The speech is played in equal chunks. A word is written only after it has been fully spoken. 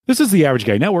This is the Average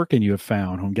Guy Network, and you have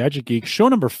found Home Gadget Geek, show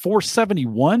number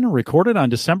 471, recorded on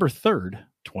December 3rd,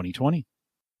 2020.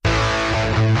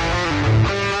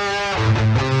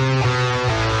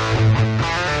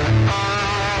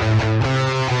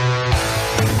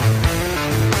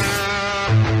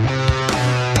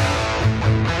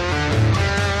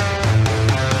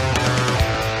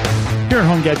 Here at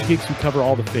Home Gadget Geeks, we cover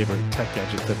all the favorite tech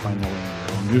gadgets that find their way in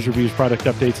your home. News, reviews, product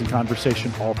updates, and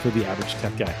conversation, all for the average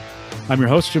tech guy. I'm your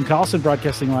host, Jim Collison,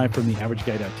 broadcasting live from the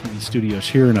AverageGuy.tv studios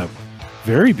here in a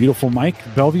very beautiful,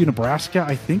 Bellevue, Nebraska.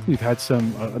 I think we've had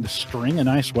a string of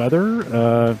nice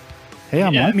weather. Hey,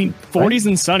 I'm I mean, 40s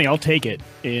and sunny. I'll take it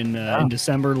in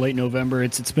December, late November.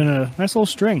 It's been a nice little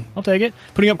string. I'll take it.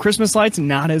 Putting up Christmas lights,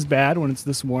 not as bad when it's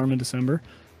this warm in December.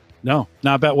 No,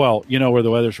 not bad. Well, you know where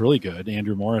the weather's really good.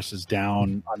 Andrew Morris is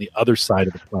down on the other side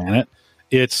of the planet.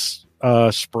 It's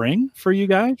spring for you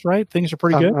guys, right? Things are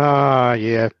pretty good.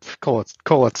 Yeah, call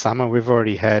it summer. We've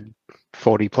already had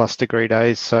 40+ degree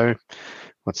days. So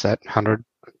what's that? 100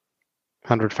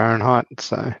 Fahrenheit.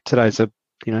 So today's a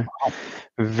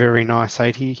very nice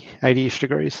 80-ish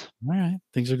degrees. All right,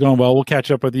 things are going well. We'll catch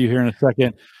up with you here in a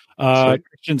second.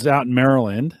 Christian's out in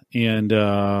Maryland,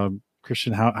 and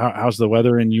Christian, how's the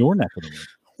weather in your neck of the woods?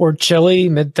 We're chilly,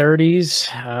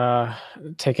 mid-30s.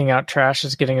 Taking out trash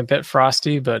is getting a bit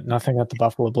frosty, but nothing that the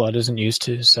Buffalo Blood isn't used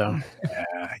to. So,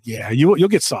 yeah, you'll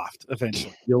get soft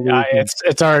eventually.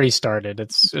 It's already started.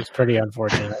 It's pretty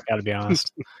unfortunate. I got to be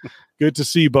honest. Good to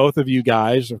see both of you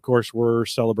guys. Of course, we're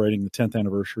celebrating the 10th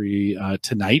anniversary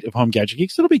tonight of Home Gadget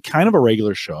Geeks. It'll be kind of a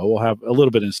regular show. We'll have a little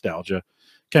bit of nostalgia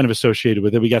kind of associated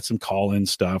with it. We got some call-in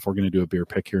stuff. We're going to do a beer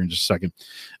pick here in just a second.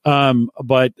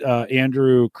 But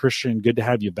Andrew, Christian, good to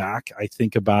have you back. Let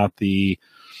me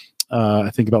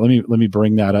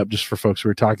bring that up just for folks who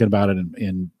were talking about it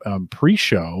in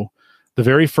pre-show. The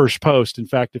very first post. In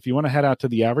fact, if you want to head out to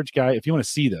the Average Guy, if you want to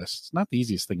see this, it's not the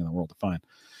easiest thing in the world to find.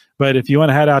 But if you want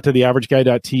to head out to the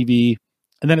AverageGuy.tv,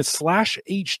 and then it's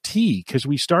 /HT, because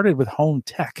we started with Home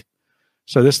Tech.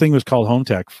 So this thing was called Home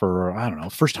Tech for,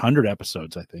 first 100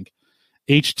 episodes, I think.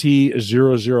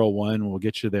 HT001 will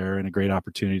get you there, and a great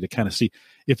opportunity to kind of see.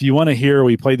 If you want to hear,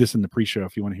 we played this in the pre-show,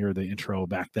 if you want to hear the intro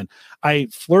back then. I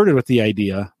flirted with the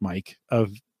idea, Mike,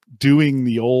 of doing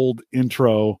the old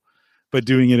intro, but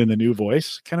doing it in the new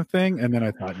voice kind of thing. And then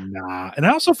I thought, nah. And I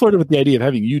also flirted with the idea of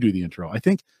having you do the intro. I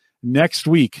think next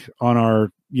week on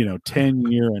our,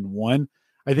 10-year and one,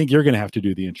 I think you're going to have to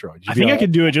do the intro. I think I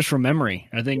could do it just from memory.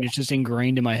 I think it's just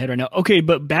ingrained in my head right now. Okay,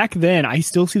 but back then, I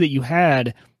still see that you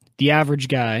had the Average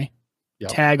Guy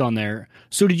tag on there.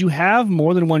 So did you have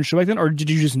more than one show back then, or did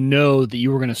you just know that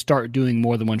you were going to start doing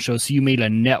more than one show, so you made a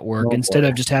network instead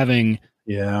of just having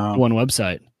one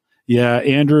website? Yeah,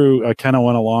 Andrew kind of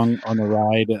went along on the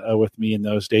ride with me in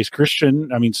those days. Christian,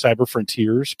 Cyber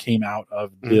Frontiers came out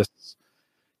of this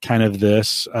kind of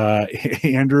this.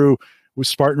 Andrew was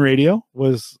Spartan Radio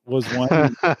was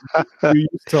one who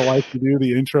used to like to do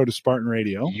the intro to Spartan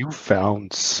Radio. You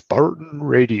found Spartan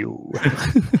Radio,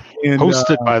 and,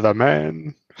 hosted by the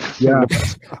man. Yeah,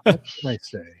 what can I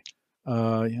say?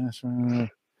 Yes,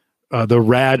 the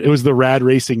rad. It was the Rad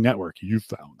Racing Network. You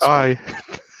found.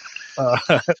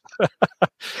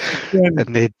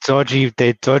 And their dodgy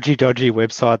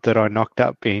website that I knocked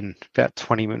up in about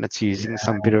 20 minutes using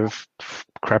some bit of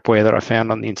crapware that I found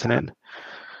on the internet.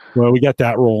 Well, we got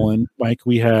that rolling. Mike,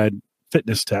 we had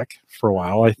fitness tech for a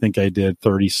while. I think I did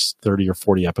 30 or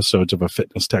 40 episodes of a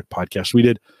fitness tech podcast.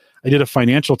 I did a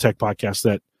financial tech podcast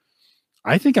that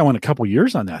I think I went a couple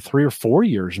years on that, 3 or 4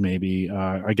 years maybe.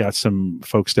 I got some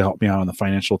folks to help me out on the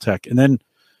financial tech. And then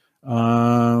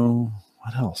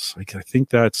what else? I think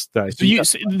that's that. So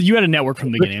you had a network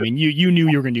from the beginning. You knew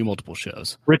you were going to do multiple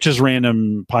shows. Rich's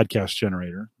random podcast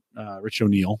generator, Rich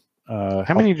O'Neill.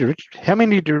 How many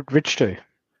did Rich do?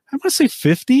 I want to say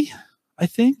 50, I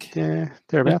think. Yeah,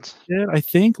 thereabouts. Yeah, I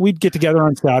think we'd get together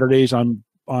on Saturdays on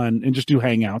and just do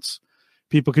hangouts.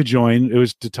 People could join. It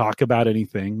was to talk about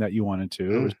anything that you wanted to.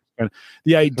 It was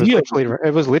the idea.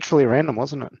 It was literally random,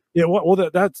 wasn't it? Yeah. Well,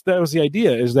 that was the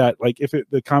idea. Is that like if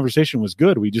the conversation was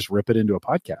good, we just rip it into a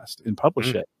podcast and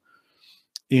publish it.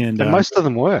 And most of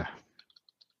them were.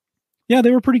 Yeah,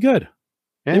 they were pretty good.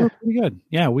 Yeah. They were pretty good.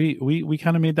 Yeah, we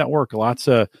kind of made that work. Lots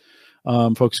of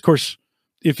folks, of course.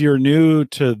 If you're new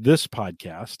to this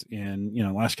podcast in,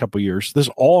 the last couple of years, this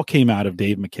all came out of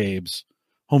Dave McCabe's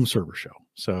home server show.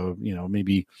 So,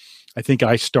 maybe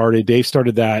Dave started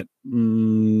that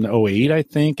 08, I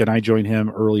think, and I joined him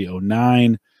early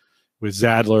 09 with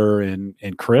Zadler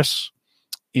and Chris.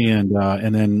 And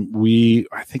then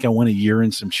I think I went a year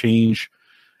and some change.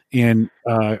 And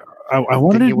I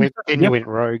wanted you went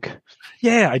rogue.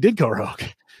 Yeah, I did go rogue.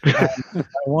 I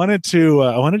wanted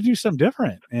to do something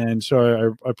different, and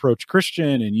so I approached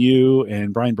Christian and you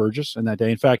and Brian Burgess in that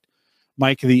day. In fact,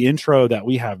 Mike, the intro that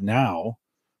we have now,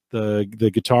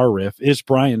 the guitar riff is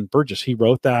Brian Burgess. He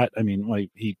wrote that. I mean, like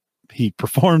he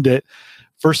performed it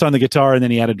first on the guitar, and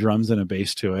then he added drums and a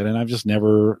bass to it. And I've just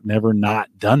never not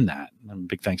done that. And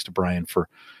big thanks to Brian for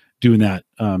doing that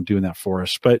for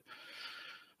us. But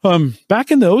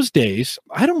back in those days,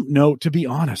 I don't know, to be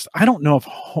honest, I don't know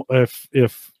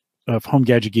if Home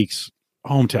Gadget Geeks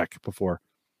home tech before,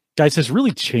 guys, has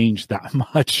really changed that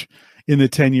much in the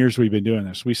 10 years we've been doing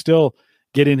this. We still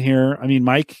get in here. I mean,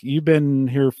 Mike, you've been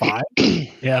here 5?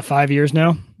 Yeah, 5 years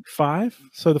now. 5.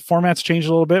 So the format's changed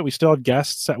a little bit. We still have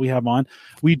guests that we have on.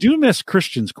 We do miss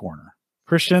Christian's Corner.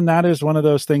 Christian, that is one of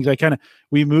those things.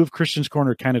 We moved Christian's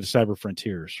Corner kind of to Cyber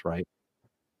Frontiers, right?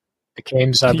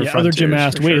 Became Cyber Frontiers. Other Jim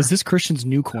asked, "Wait, is this Christian's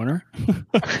new corner?"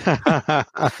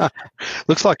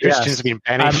 Looks like Christian's been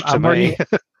banished to me.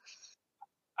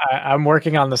 I'm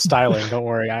working on the styling. Don't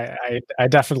worry. I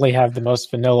definitely have the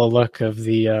most vanilla look of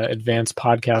the advanced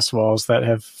podcast walls that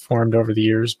have formed over the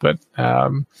years, but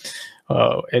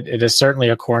it is certainly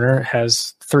a corner. It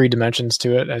has 3 dimensions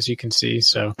to it, as you can see.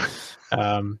 So,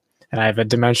 and I have a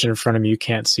dimension in front of me you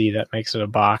can't see that makes it a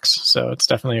box. So it's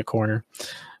definitely a corner.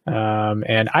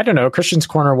 And I don't know, Christian's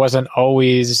Corner wasn't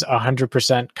always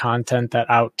 100% content that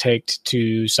outtaked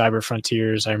to Cyber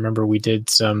Frontiers. I remember we did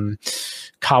some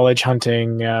college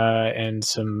hunting and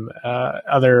some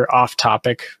other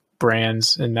off-topic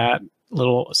brands in that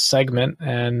little segment,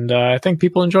 and I think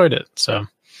people enjoyed it. So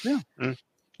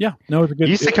yeah, no, it's a good.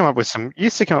 You used to come up with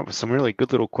some really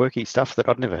good little quirky stuff that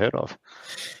I'd never heard of.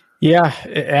 Yeah,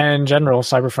 and in general,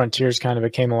 Cyber Frontiers kind of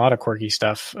became a lot of quirky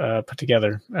stuff put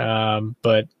together.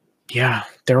 But yeah,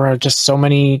 there were just so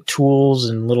many tools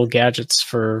and little gadgets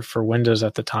for Windows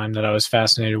at the time that I was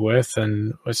fascinated with,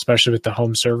 and especially with the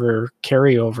home server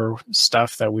carryover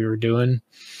stuff that we were doing,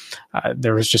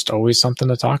 there was just always something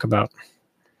to talk about.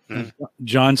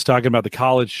 John's talking about the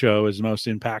college show as the most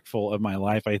impactful of my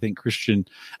life. I think Christian,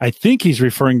 he's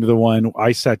referring to the one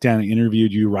I sat down and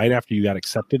interviewed you right after you got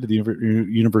accepted to the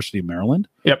University of Maryland.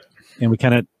 Yep.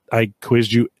 And I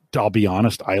quizzed you. I'll be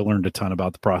honest, I learned a ton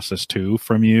about the process too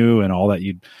from you and all that.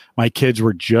 My kids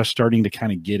were just starting to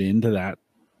kind of get into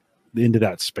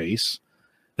that space.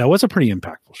 That was a pretty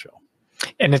impactful show.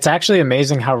 And it's actually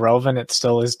amazing how relevant it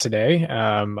still is today.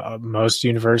 Most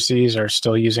universities are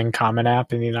still using Common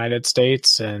App in the United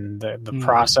States, and the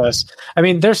process. I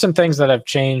mean, there's some things that have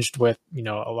changed with, a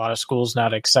lot of schools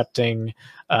not accepting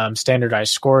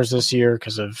standardized scores this year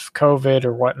because of COVID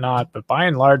or whatnot. But by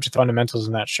and large, the fundamentals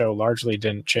in that show largely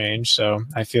didn't change. So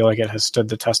I feel like it has stood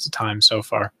the test of time so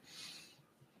far.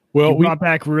 Well, we brought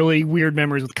back really weird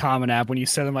memories with Common App when you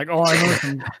said them, like, I remember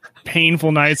some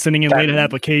painful nights sending in late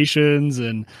applications,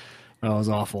 and that was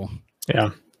awful.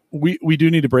 Yeah. We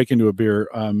do need to break into a beer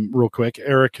real quick.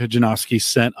 Eric Janowski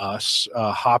sent us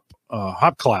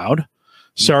Hop Cloud.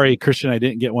 Sorry, Christian, I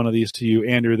didn't get one of these to you.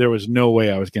 Andrew, there was no way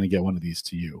I was going to get one of these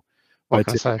to you. But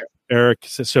Eric,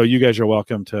 so you guys are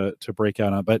welcome to break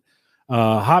out on. But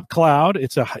Hop Cloud,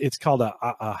 it's called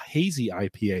a hazy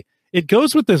IPA. It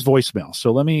goes with this voicemail.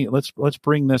 So let's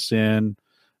bring this in.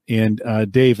 And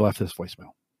Dave left this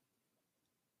voicemail.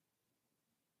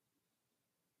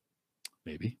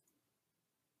 Maybe.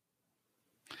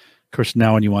 Of course,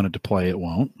 now when you wanted to play, it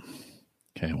won't.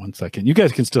 Okay, 1 second. You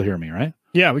guys can still hear me, right?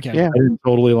 Yeah, we can. Yeah. I didn't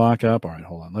totally lock up. All right,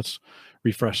 hold on. Let's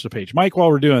refresh the page. Mike, while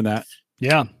we're doing that.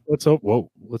 Yeah. Let's open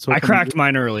I cracked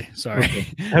mine early. Sorry.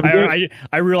 Okay.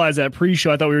 I realized that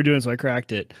pre-show. I thought we were doing it, so I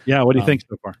cracked it. Yeah, what do you think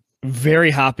so far? Very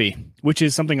hoppy, which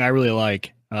is something I really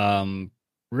like.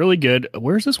 Really good.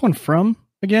 Where's this one from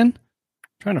again?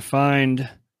 Trying to find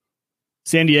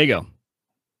San Diego.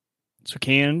 So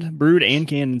brewed and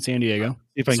canned in San Diego.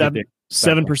 See if I can get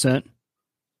 7%.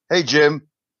 Hey, Jim.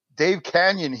 Dave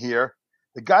Canyon here.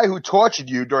 The guy who tortured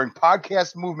you during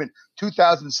Podcast Movement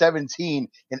 2017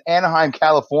 in Anaheim,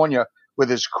 California with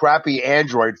his crappy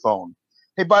Android phone.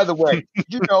 Hey, by the way, did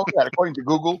you know that according to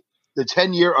Google, the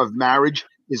 10-year of marriage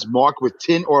is marked with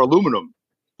tin or aluminum?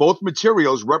 Both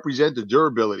materials represent the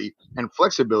durability and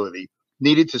flexibility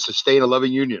needed to sustain a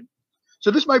loving union. So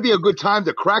this might be a good time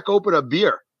to crack open a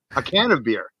can of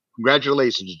beer.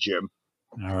 Congratulations, Jim.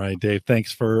 All right, Dave.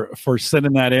 Thanks for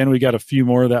sending that in. We got a few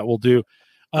more that we'll do.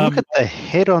 Look at the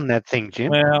head on that thing,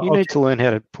 Jim. Well, you need to learn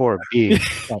how to pour a beer.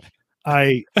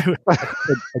 I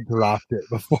dropped it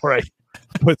before I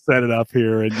set it up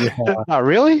here, and Oh,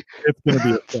 really? it's going to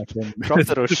be a second. Dropped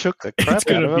it or shook the crap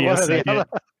out of it. One or the other.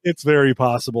 It's very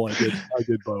possible I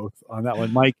did both on that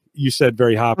one. Mike, you said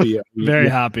very hoppy. Very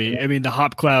hoppy. I mean, the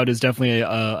hop cloud is definitely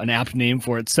an apt name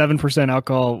for it. 7%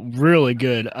 alcohol, really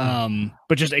good,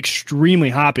 but just extremely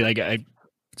hoppy. Like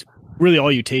it's really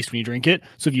all you taste when you drink it.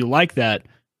 So if you like that,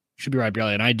 should be right up your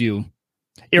alley, and I do.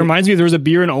 It reminds me, there was a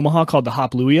beer in Omaha called the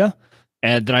Hopluia,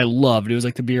 and that I loved. It was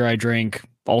like the beer I drank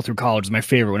all through college. It's my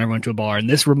favorite whenever I went to a bar. And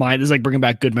this is like bringing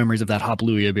back good memories of that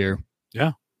Hopluia beer.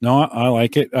 Yeah. No, I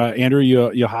like it. Andrew, you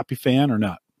a hoppy fan or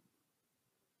not?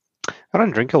 I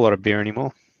don't drink a lot of beer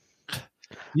anymore.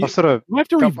 You, I sort of. You have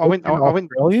to revoke an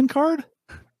Australian card?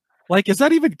 Like, is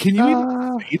that even? Can you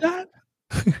even say that?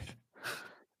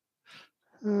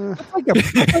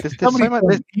 There's somebody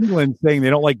from England saying they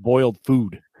don't like boiled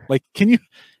food. Like, you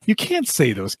can't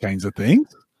say those kinds of things.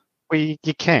 Well,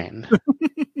 you can.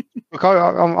 Look,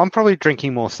 I'm probably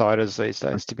drinking more ciders these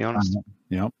days, to be honest.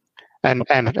 Yeah. And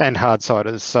hard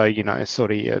ciders, so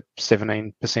sort of your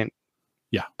 17%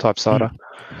 type cider.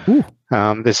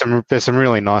 There's some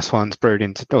really nice ones brewed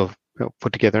into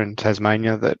put together in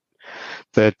Tasmania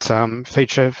that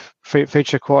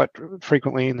feature quite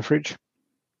frequently in the fridge.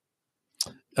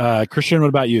 Christian, what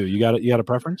about you? You got a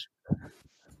preference?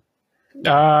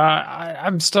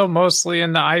 I'm still mostly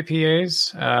in the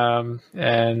IPAs,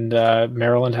 and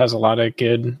Maryland has a lot of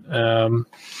good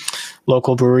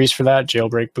local breweries for that.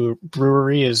 Jailbreak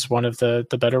Brewery is one of the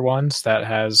better ones that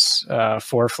has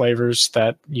 4 flavors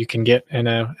that you can get in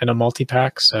a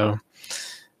multi-pack. So,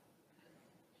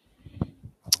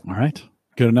 all right,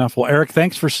 good enough. Well, Eric,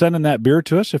 thanks for sending that beer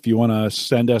to us. If you want to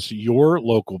send us your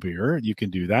local beer, you can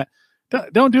do that.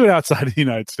 Don't do it outside of the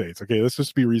United States. Okay, let's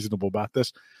just be reasonable about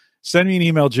this. Send me an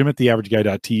email,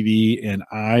 jim@theaverageguy.tv, and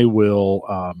I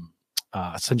will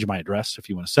send you my address if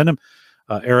you want to send them.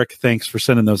 Eric, thanks for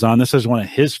sending those on. This is one of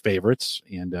his favorites,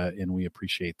 and we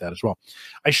appreciate that as well.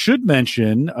 I should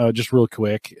mention, just real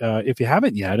quick, if you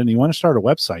haven't yet and you want to start a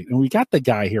website, and we got the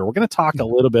guy here, we're going to talk a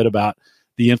little bit about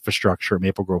the infrastructure of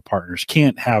Maple Grove Partners.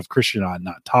 Can't have Christian on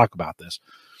not talk about this.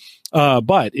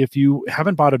 But if you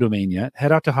haven't bought a domain yet,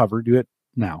 head out to Hover. Do it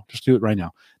now. Just do it right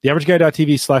now.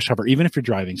 TheAverageGuy.tv/hover. Even if you're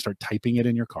driving, start typing it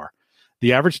in your car.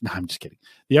 I'm just kidding.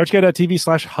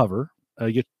 TheAverageGuy.tv/hover.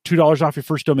 You get $2 off your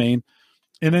first domain,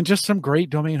 and then just some great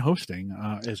domain hosting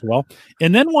as well.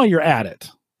 And then while you're at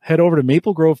it, head over to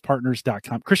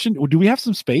maplegrovepartners.com. Christian, do we have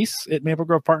some space at Maple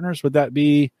Grove Partners? Would that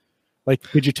be like,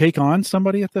 could you take on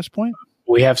somebody at this point?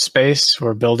 We have space.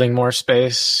 We're building more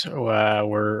space.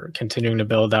 We're continuing to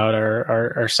build out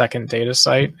our second data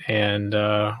site, and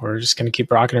we're just going to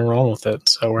keep rocking and rolling with it.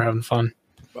 So we're having fun.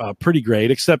 Pretty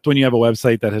great, except when you have a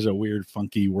website that has a weird,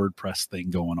 funky WordPress thing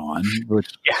going on.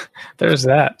 There's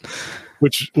that.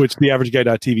 Which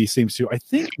theaverageguy.tv seems to. I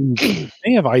think we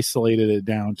may have isolated it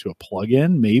down to a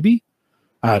plugin, maybe.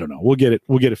 I don't know. We'll get it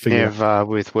figured out.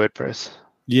 With WordPress.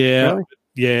 Yeah. Really?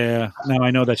 Yeah. Now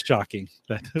I know that's shocking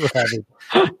that we're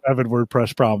having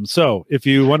WordPress problems. So if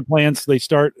you want plans, are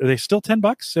they still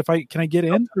 $10? Can I get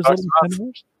in for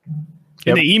 $10?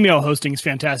 And the email hosting is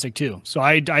fantastic too. So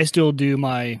I still do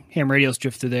my ham radio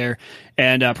strip through there,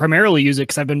 and primarily use it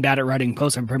because I've been bad at writing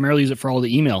posts. I primarily use it for all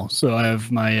the email. So I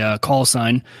have my call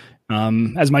sign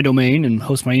as my domain and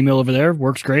host my email over there.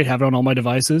 Works great. Have it on all my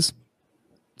devices.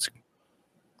 It's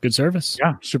good service.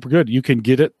 Yeah, super good. You can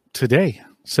get it today.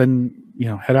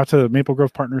 Head out to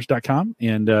maplegrovepartners.com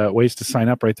and ways to sign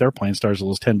up right there. Plan stars as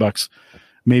little as $10.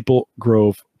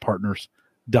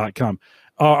 maplegrovepartners.com.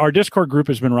 Our Discord group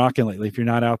has been rocking lately. If you're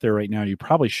not out there right now, you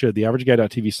probably should.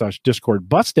 TheAverageGuy.tv/Discord.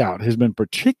 Bust Out has been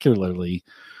particularly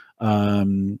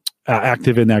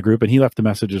active in that group, and he left a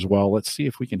message as well. Let's see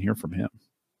if we can hear from him.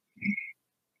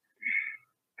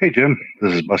 Hey, Jim.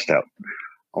 This is Bust Out.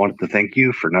 I wanted to thank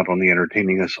you for not only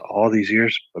entertaining us all these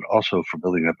years, but also for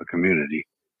building up a community.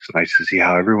 It's nice to see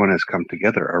how everyone has come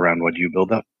together around what you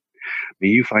build up. May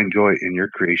you find joy in your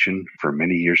creation for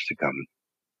many years to come.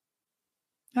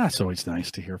 That's always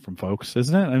nice to hear from folks,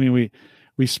 isn't it? I mean,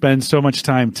 we spend so much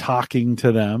time talking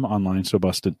to them online. So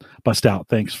Bust Out.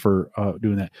 Thanks for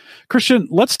doing that. Christian,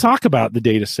 let's talk about the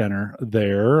data center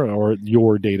there, or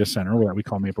your data center, what we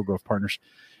call Maple Grove Partners.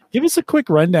 Give us a quick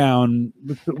rundown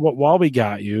while we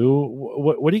got you.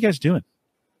 What are you guys doing?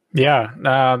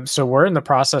 Yeah. So we're in the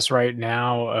process right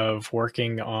now of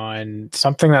working on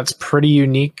something that's pretty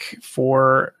unique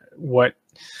for what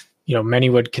many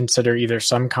would consider either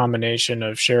some combination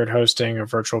of shared hosting or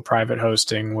virtual private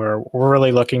hosting, where we're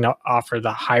really looking to offer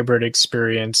the hybrid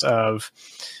experience of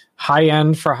high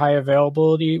end for high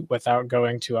availability without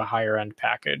going to a higher end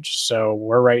package. So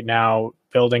we're right now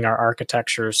building our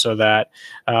architecture so that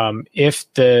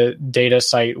if the data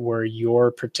site where your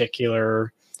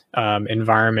particular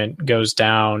environment goes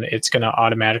down, it's going to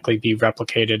automatically be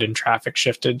replicated and traffic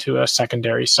shifted to a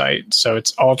secondary site. So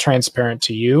it's all transparent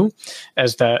to you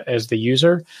as the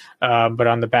user. But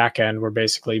on the back end, we're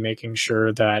basically making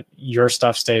sure that your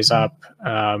stuff stays up.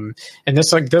 And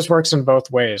this works in both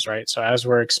ways, right? So as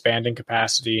we're expanding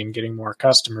capacity and getting more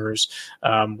customers,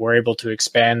 we're able to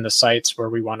expand the sites where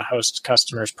we want to host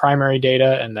customers' primary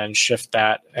data and then shift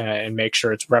that and make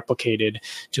sure it's replicated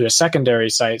to a secondary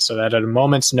site so that at a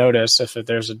moment's notice, if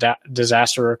there's a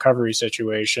disaster recovery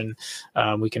situation,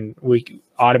 we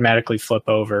automatically flip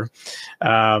over.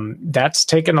 That's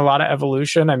taken a lot of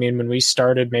evolution. I mean, when we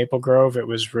started Maple Grove, it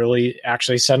was really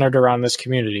actually centered around this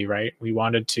community, right? We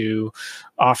wanted to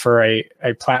offer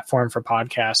a platform for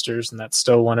podcasters, and that's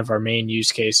still one of our main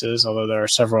use cases, although there are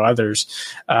several others.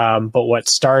 But what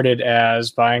started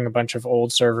as buying a bunch of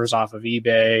old servers off of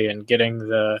eBay and getting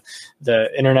the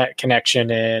internet connection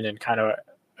in and kind of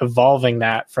evolving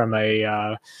that from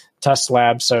a test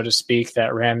lab, so to speak,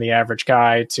 that ran the average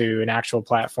guy to an actual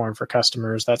platform for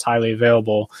customers that's highly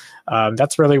available.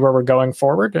 That's really where we're going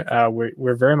forward.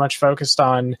 We're very much focused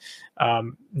on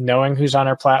knowing who's on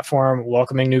our platform,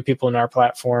 welcoming new people in our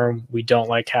platform. We don't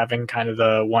like having kind of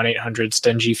the 1-800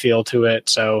 stingy feel to it.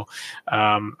 So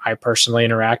I personally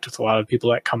interact with a lot of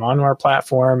people that come onto our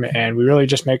platform, and we really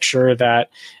just make sure that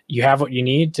you have what you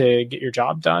need to get your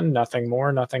job done, nothing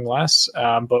more, nothing less.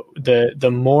 But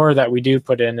the more that we do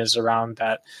put in is around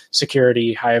that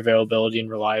security, high availability, and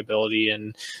reliability.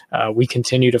 And we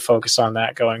continue to focus on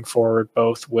that going forward,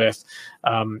 both with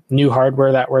new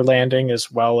hardware that we're landing,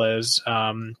 as well as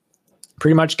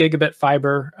pretty much gigabit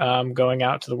fiber going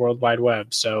out to the World Wide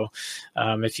Web. So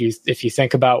if you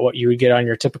think about what you would get on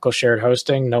your typical shared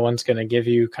hosting, no one's going to give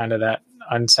you kind of that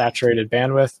unsaturated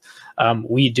bandwidth.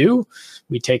 We do.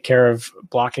 We take care of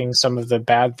blocking some of the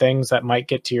bad things that might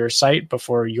get to your site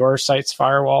before your site's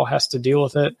firewall has to deal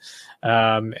with it.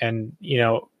 And,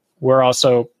 we're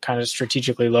also kind of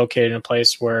strategically located in a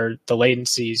place where the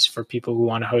latencies for people who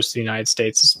want to host the United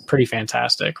States is pretty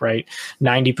fantastic, right?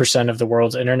 90% of the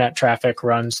world's internet traffic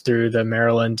runs through the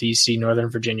Maryland, DC,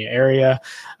 Northern Virginia area.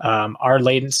 Our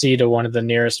latency to one of the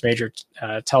nearest major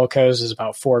telcos is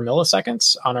about 4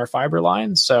 milliseconds on our fiber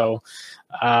line. So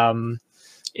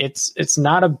it's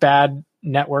not a bad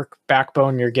network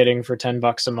backbone you're getting for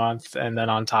 $10 a month. And then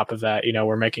on top of that,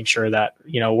 we're making sure that,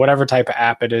 whatever type of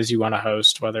app it is you want to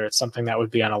host, whether it's something that would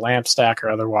be on a LAMP stack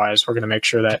or otherwise, we're going to make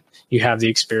sure that you have the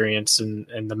experience and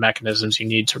the mechanisms you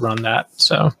need to run that.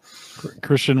 So,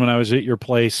 Christian, when I was at your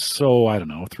place, I don't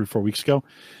know, 3-4 weeks ago,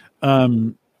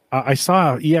 I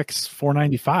saw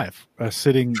EX495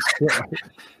 sitting.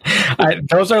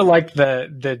 Those are like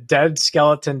the dead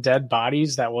skeleton, dead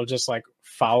bodies that will just like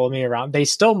follow me around. They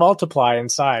still multiply in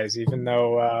size, even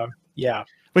though, yeah.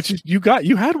 But you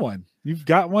had one. You've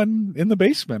got one in the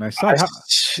basement. I saw.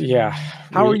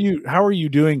 How are you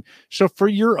doing? So for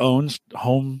your own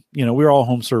home, we're all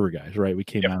home server guys, right? We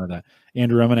came out of that.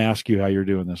 Andrew, I'm going to ask you how you're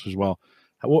doing this as well.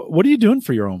 What are you doing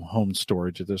for your own home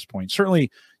storage at this point?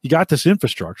 Certainly, you got this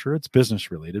infrastructure; it's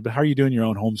business related. But how are you doing your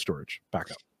own home storage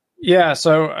backup? Yeah,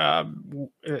 so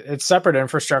it's separate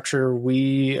infrastructure.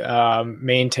 We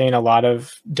maintain a lot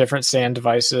of different SAN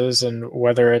devices, and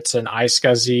whether it's an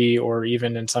iSCSI or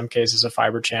even in some cases a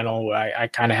fiber channel, I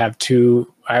kind of have two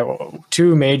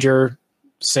major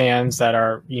SANs that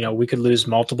are, we could lose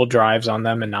multiple drives on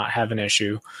them and not have an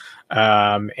issue.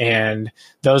 And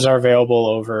those are available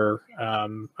over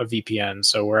a VPN.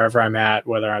 So wherever I'm at,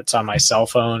 whether it's on my cell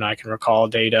phone, I can recall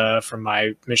data from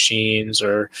my machines,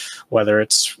 or whether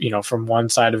it's, from one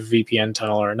side of a VPN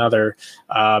tunnel or another.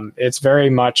 It's very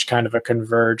much kind of a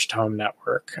converged home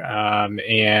network.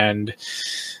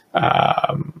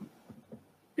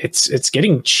 It's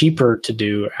getting cheaper to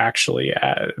do actually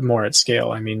more at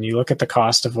scale. I mean, you look at the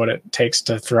cost of what it takes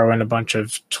to throw in a bunch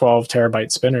of 12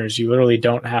 terabyte spinners. You literally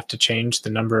don't have to change the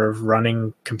number of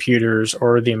running computers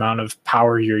or the amount of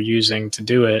power you're using to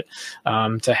do it,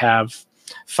 to have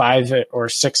 5 or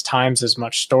 6 times as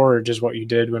much storage as what you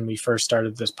did when we first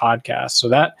started this podcast. So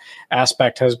that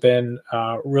aspect has been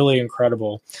really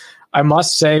incredible. I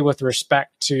must say, with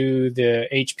respect to the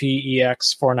HP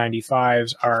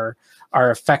EX495s, our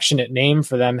affectionate name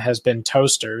for them has been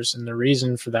toasters. And the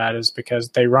reason for that is because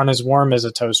they run as warm as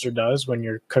a toaster does when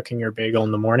you're cooking your bagel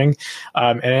in the morning.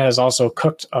 And it has also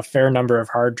cooked a fair number of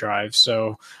hard drives.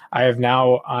 So I have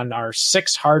now on our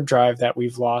 6th hard drive that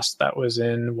we've lost that was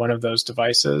in one of those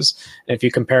devices. And if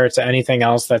you compare it to anything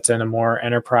else that's in a more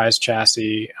enterprise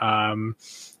chassis,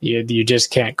 you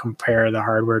just can't compare the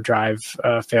hardware drive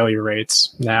failure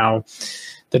rates. Now,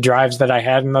 the drives that I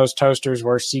had in those toasters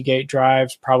were Seagate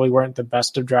drives, probably weren't the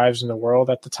best of drives in the world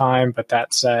at the time. But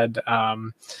that said, I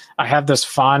have this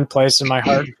fond place in my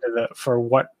heart for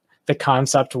what the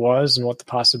concept was and what the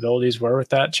possibilities were with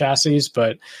that chassis.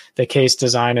 But the case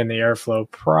design and the airflow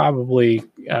probably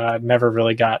never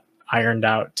really got ironed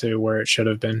out to where it should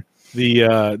have been.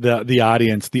 The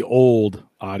audience, the old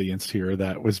audience here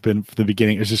that was been from the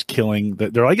beginning is just killing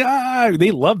that. They're like,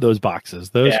 they love those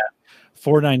boxes. Those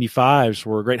 495s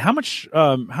were great. How much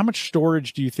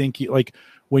storage do you think like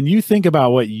when you think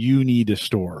about what you need to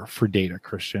store for data,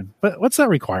 Christian? What's that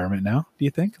requirement now? Do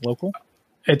you think local?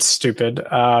 It's stupid.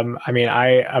 I mean,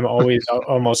 I'm always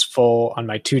almost full on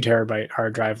my 2 terabyte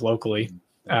hard drive locally.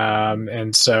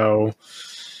 And so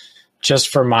just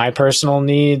for my personal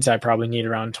needs, I probably need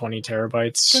around 20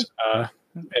 terabytes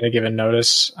in a given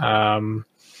notice.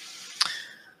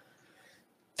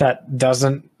 That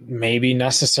doesn't maybe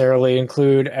necessarily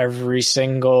include every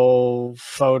single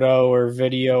photo or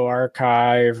video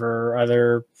archive or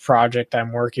other project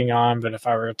I'm working on. But if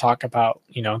I were to talk about,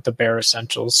 the bare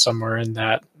essentials, somewhere in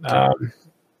that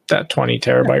 20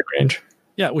 terabyte range.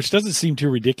 Yeah, which doesn't seem too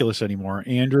ridiculous anymore.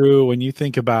 Andrew, when you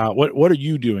think about what are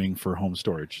you doing for home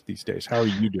storage these days? How are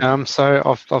you doing?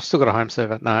 So I've still got a home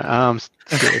server. No,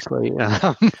 seriously.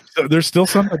 So there's still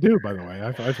some to do, by the way.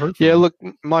 I've heard. Yeah, look,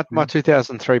 my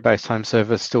 2003 based home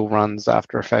server still runs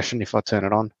after a fashion if I turn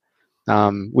it on,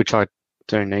 which I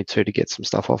do need to get some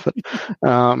stuff off it.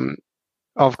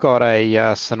 I've got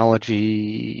a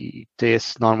Synology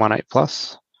DS918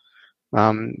 Plus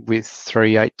with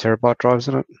 3 8 terabyte drives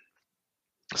in it.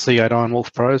 C8 Iron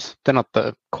Wolf Pros. They're not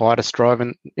the quietest drive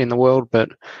in the world,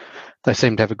 but they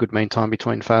seem to have a good mean time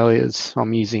between failures.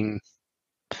 I'm using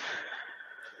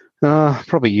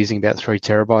probably using about 3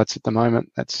 terabytes at the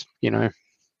moment. That's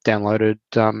downloaded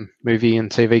movie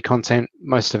and TV content.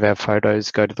 Most of our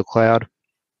photos go to the cloud,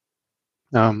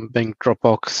 being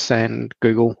Dropbox and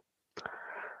Google.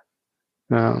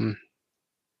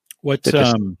 What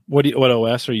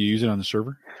OS are you using on the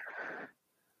server?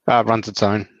 Runs its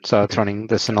own, so it's running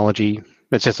the Synology.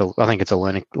 It's just I think it's a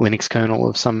Linux kernel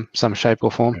of some shape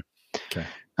or form. Okay.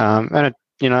 And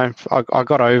I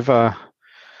got over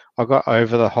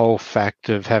the whole fact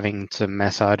of having to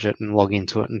massage it and log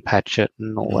into it and patch it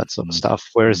and all that sort of stuff.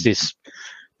 Whereas this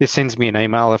sends me an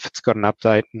email if it's got an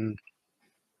update, and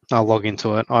I'll log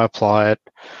into it. I apply it.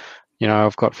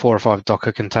 I've got 4 or 5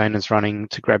 Docker containers running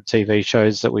to grab TV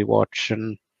shows that we watch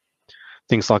and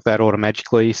things like that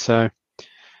automatically. So.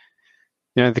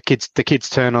 The kids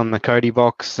turn on the Kodi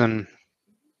box, and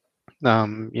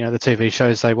the TV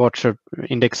shows they watch are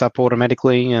index up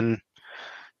automatically, and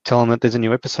tell them that there's a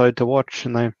new episode to watch,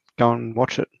 and they go and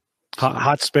watch it.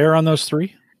 Hot spare on those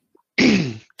 3?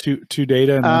 two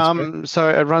data. And so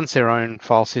it runs their own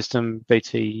file system,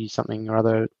 BT something or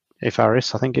other,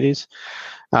 FRS I think it is.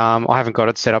 I haven't got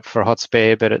it set up for a hot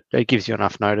spare, but it gives you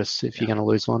enough notice if you're going to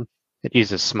lose one. It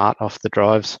uses smart off the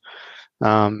drives.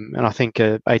 And I think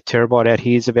a 8 terabyte out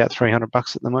here is about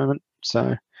 $300 at the moment.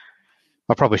 So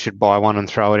I probably should buy one and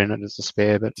throw it in it as a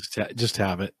spare. But just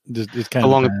have it. It's kind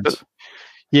of the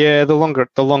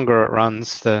longer it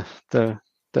runs, the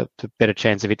better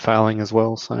chance of it failing as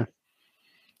well. So,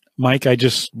 Mike, I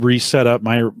just reset up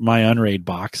my Unraid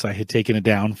box. I had taken it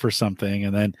down for something,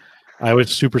 and then I was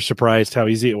super surprised how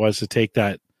easy it was to take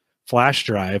that flash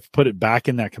drive, put it back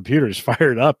in that computer, just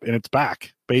fire it up, and it's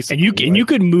back. Basically, and you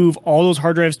could move all those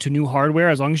hard drives to new hardware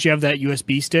as long as you have that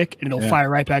USB stick, and it'll fire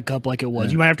right back up like it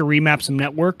was. You might have to remap some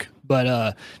network,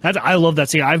 but I love that.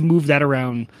 See, I've moved that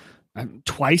around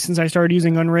twice since I started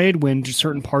using Unraid when just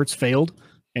certain parts failed,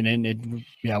 and then it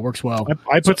works well.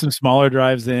 I put some smaller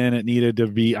drives in. It needed to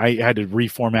be. I had to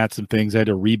reformat some things. I had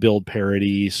to rebuild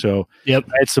parity. So I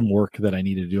had some work that I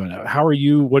needed to do. How are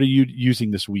you? What are you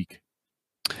using this week?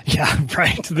 Yeah,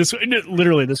 right.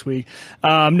 Literally this week.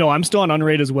 No, I'm still on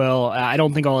Unraid as well. I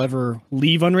don't think I'll ever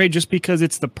leave Unraid just because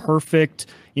it's the perfect,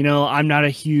 I'm not a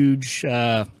huge,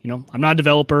 I'm not a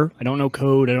developer. I don't know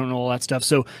code. I don't know all that stuff.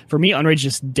 So for me, Unraid's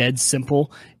just dead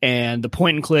simple. And the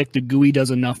point and click, the GUI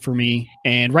does enough for me.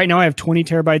 And right now I have 20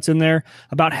 terabytes in there,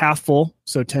 about half full.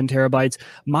 So 10 terabytes.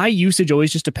 My usage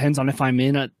always just depends on if I'm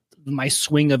in my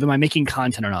swing of, am I making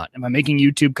content or not? Am I making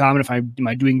YouTube comment? Am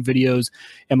I doing videos?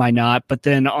 Am I not? But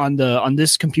then on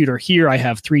this computer here, I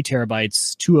have 3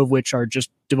 terabytes, 2 of which are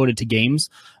just devoted to games,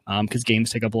 because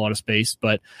games take up a lot of space.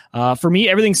 But for me,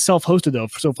 everything's self-hosted though.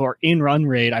 So for in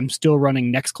Unraid, I'm still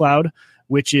running Nextcloud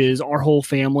which is our whole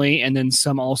family, and then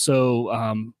some also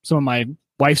some of my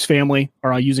wife's family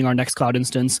are using our Nextcloud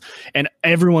instance, and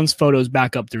everyone's photos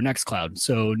back up through Nextcloud.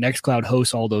 So Nextcloud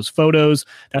hosts all those photos.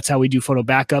 That's how we do photo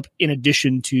backup, in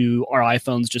addition to our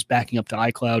iPhones just backing up to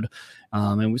iCloud.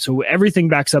 So everything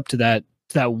backs up to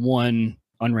that one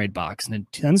Unraid box, and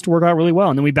it tends to work out really well.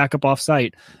 And then we back up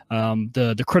offsite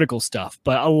the critical stuff.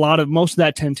 But most of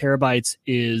that 10 terabytes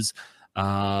is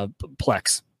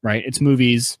Plex, right? It's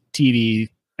movies, TV,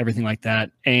 everything like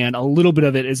that. And a little bit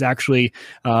of it is actually,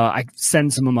 I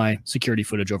send some of my security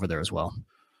footage over there as well.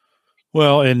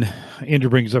 Well, and Andrew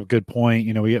brings up a good point.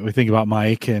 We think about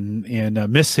Mike and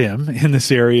miss him in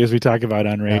this area as we talk about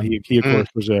Unraid. Yeah. He of course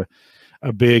was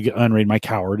a big Unraid. Mike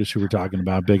Howard is who we're talking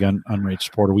about, big Unraid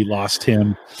supporter. We lost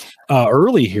him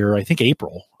early here, I think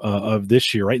April of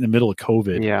this year, right in the middle of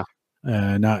COVID. Yeah.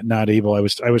 Not able. I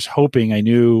was hoping. I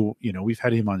knew, we've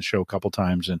had him on the show a couple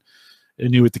times, and I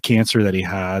knew with the cancer that he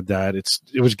had that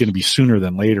it was going to be sooner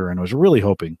than later, and I was really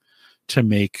hoping to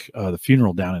make the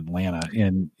funeral down in Atlanta.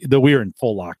 And though we were in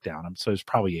full lockdown, so it was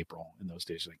probably April in those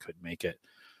days that I couldn't make it.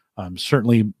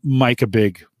 Certainly, Mike, a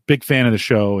big fan of the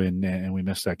show, and we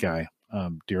miss that guy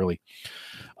dearly.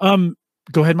 Go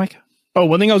ahead, Mike. Oh,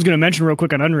 one thing I was going to mention real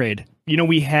quick on Unraid.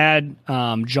 We had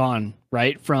John,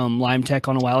 right, from Lime Tech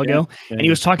on a while ago, and he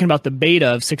was talking about the beta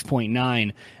of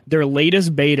 6.9. Their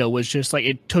latest beta was just like,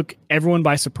 it took everyone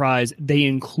by surprise. They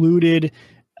included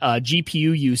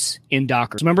GPU use in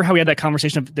Docker. So remember how we had that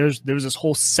conversation of there was this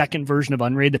whole second version of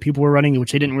Unraid that people were running,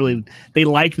 which they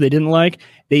liked, but they didn't like.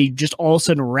 They just all of a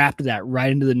sudden wrapped that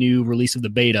right into the new release of the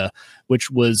beta, which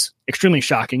was extremely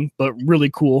shocking, but really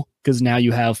cool because now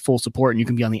you have full support and you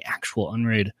can be on the actual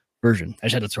Unraid version. I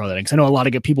just had to throw that in because I know a lot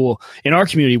of people in our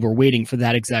community were waiting for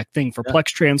that exact thing for Plex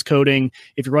transcoding.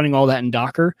 If you're running all that in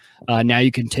Docker, now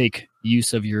you can take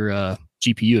use of your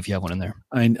GPU if you have one in there.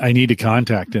 I need to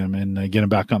contact him and get him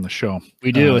back on the show.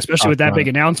 We do, especially with that big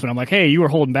announcement. I'm like, hey, you were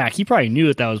holding back. He probably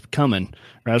knew that was coming.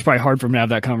 Right? It was probably hard for him to have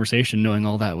that conversation knowing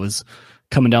all that was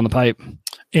coming down the pipe.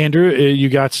 Andrew, you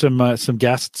got some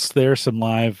guests there, a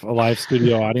live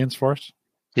studio audience for us?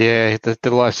 Yeah,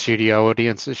 the live studio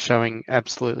audience is showing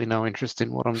absolutely no interest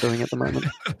in what I'm doing at the moment.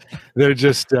 They're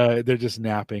just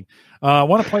napping. I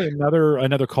want to play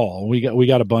another call. We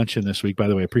got a bunch in this week, by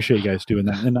the way. Appreciate you guys doing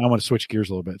that. And I want to switch gears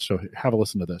a little bit. So have a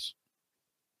listen to this.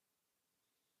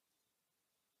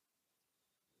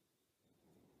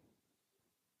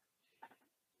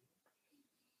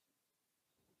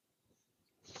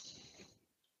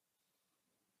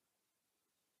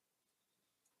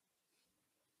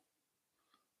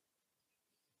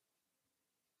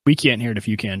 We can't hear it if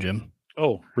you can, Jim.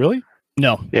 Oh, really?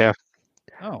 No. Yeah.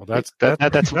 Oh, that's I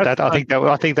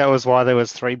think that was why there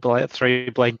was three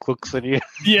blank looks in you.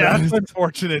 Yeah, that's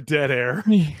unfortunate dead air.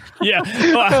 Yeah.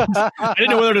 Well, I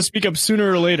didn't know whether to speak up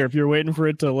sooner or later if you're waiting for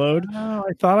it to load. No,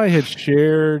 I thought I had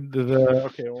shared the.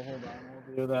 Okay, well, hold on.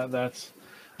 We'll do that.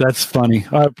 That's funny.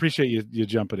 I appreciate you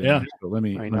jumping in. Yeah.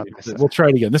 So we'll try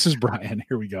it again. This is Brian.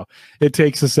 Here we go. It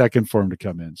takes a second for him to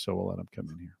come in, so we'll let him come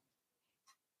in here.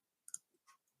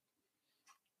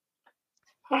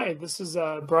 Hi, this is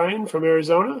Brian from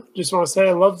Arizona. Just want to say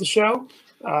I love the show.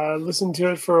 Listened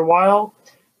to it for a while,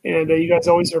 and you guys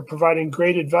always are providing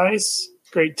great advice,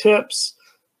 great tips.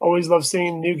 Always love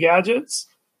seeing new gadgets,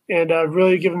 and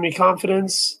really giving me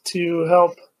confidence to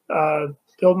help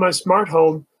build my smart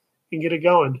home and get it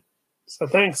going. So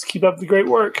thanks. Keep up the great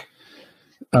work.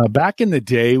 Back in the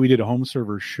day, we did a home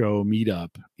server show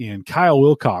meetup, and Kyle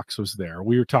Wilcox was there.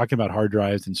 We were talking about hard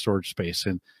drives and storage space,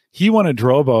 and he won a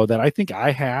Drobo that I think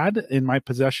I had in my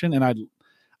possession, and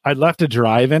I'd left a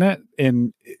drive in it,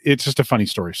 and it's just a funny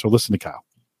story. So listen to Kyle.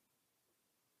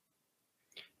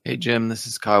 Hey, Jim, this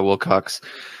is Kyle Wilcox.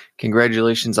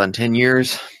 Congratulations on 10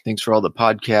 years. Thanks for all the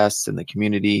podcasts and the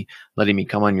community, letting me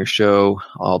come on your show,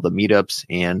 all the meetups,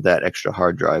 and that extra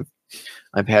hard drive.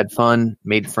 I've had fun,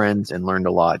 made friends, and learned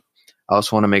a lot. I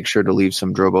also want to make sure to leave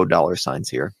some Drobo $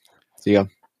 here. See ya.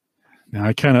 Now,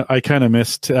 I kind of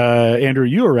missed Andrew.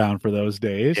 You were around for those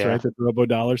days, yeah. right? The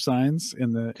Drobo $signs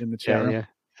in the chat room. Yeah.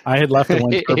 I had left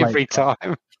one every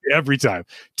time.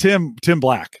 Tim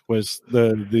Black was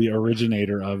the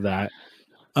originator of that.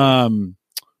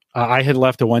 I had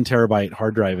left a 1 terabyte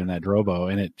hard drive in that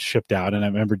Drobo, and it shipped out. And I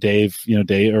remember Dave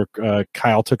or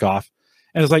Kyle took off,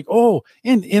 and it was like, oh,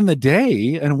 in the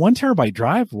day, and 1 terabyte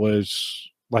drive was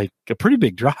like a pretty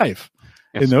big drive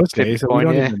in those days. So we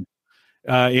don't even.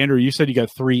 Andrew, you said you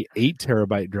got 3 8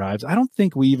 terabyte drives. I don't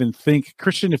think we even think,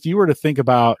 Christian, if you were to think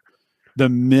about the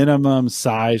minimum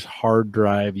size hard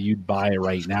drive you'd buy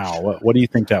right now, what do you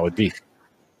think that would be?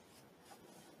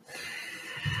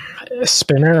 A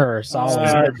spinner or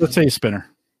solid? Let's say a spinner.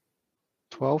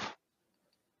 12.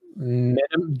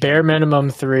 Bare minimum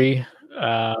 3.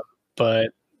 But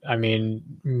I mean,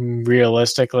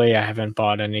 realistically, I haven't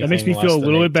bought anything. That makes me feel a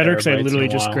little bit better because I literally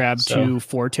just grabbed 2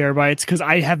 4 terabytes because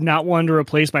I have not wanted to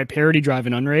replace my parity drive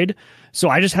in Unraid. So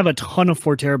I just have a ton of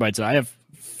 4 terabytes. I have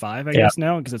 5, I guess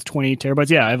now because it's 20 terabytes.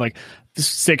 Yeah, I have like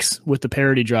 6 with the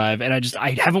parity drive, and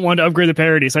I haven't wanted to upgrade the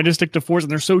parity, so I just stick to 4s,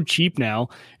 and they're so cheap now.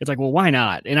 It's like, well, why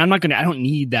not? And I don't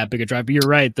need that big a drive. But you're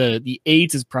right, the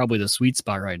 8 is probably the sweet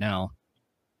spot right now.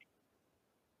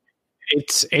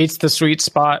 8's the sweet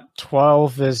spot.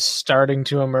 12 is starting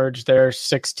to emerge there.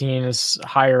 16 is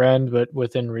higher end, but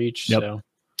within reach. Yep. So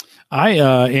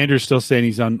Andrew's still saying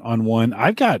he's on 1.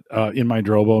 I've got in my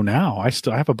Drobo now. I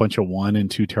have a bunch of 1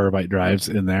 and 2 terabyte drives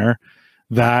in there.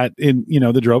 That the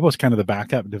Drobo is kind of the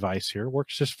backup device here.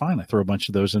 Works just fine. I throw a bunch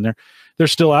of those in there. They're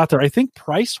still out there. I think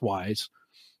price wise,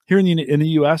 here in the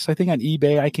US, I think on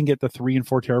eBay I can get the 3 and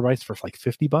 4 terabytes for like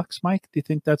 $50. Mike, do you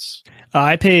think that's?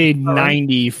 I paid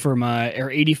 90 for or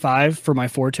 85 for my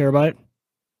 4 terabyte.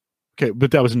 Okay,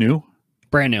 but that was new,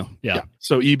 brand new. Yeah.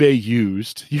 So eBay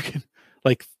used, you can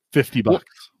like $50. Well,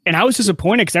 and I was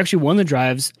disappointed because actually one of the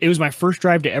drives, it was my first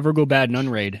drive to ever go bad in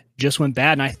Unraid, just went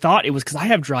bad. And I thought it was because I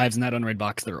have drives in that Unraid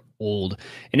box that are old.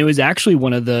 And it was actually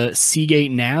one of the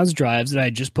Seagate NAS drives that I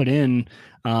just put in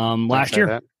last year.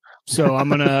 That. So I'm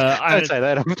gonna. Don't say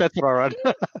that. That's what I run.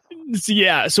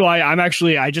 So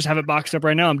I just have it boxed up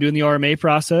right now. I'm doing the RMA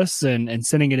process and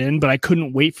sending it in, but I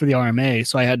couldn't wait for the RMA,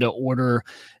 so I had to order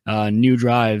new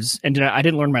drives. And I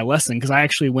didn't learn my lesson because I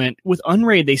actually went with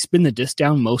Unraid. They spin the disk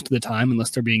down most of the time unless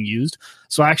they're being used.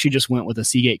 So I actually just went with a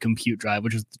Seagate Compute drive,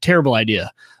 which is a terrible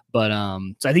idea. But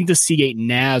so I think the Seagate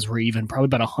NAS were even probably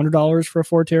about $100 for a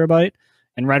 4 terabyte,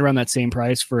 and right around that same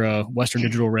price for a Western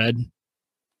Digital Red.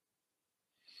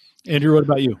 Andrew, what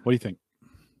about you? What do you think?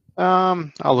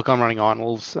 Look, I'm running Iron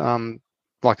Wolves.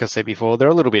 Like I said before, they're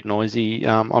a little bit noisy.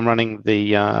 I'm running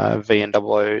the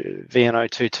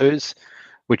VN022s,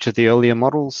 which are the earlier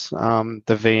models.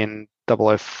 The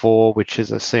VN004, which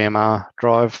is a CMR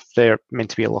drive, they're meant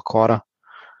to be a lot quieter.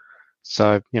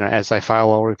 So, as they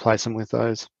fail, I'll replace them with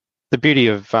those. The beauty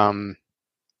of the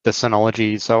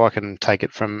Synology, so I can take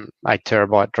it from 8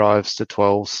 terabyte drives to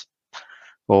 12s.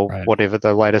 Or whatever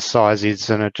the latest size is,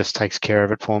 and it just takes care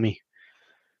of it for me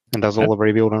and does all the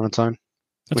rebuild on its own.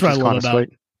 That's what I love about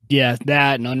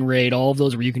that and Unraid, all of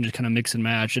those where you can just kind of mix and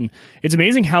match. And it's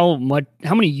amazing how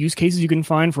many use cases you can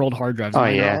find for old hard drives.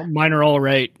 Mine are all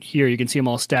right here. You can see them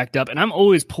all stacked up. And I'm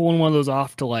always pulling one of those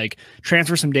off to like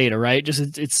transfer some data, right?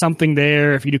 Just it's something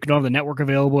there. If you don't have the network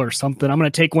available or something, I'm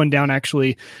going to take one down.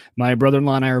 Actually, my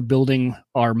brother-in-law and I are building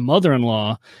our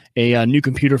mother-in-law a new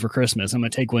computer for Christmas. I'm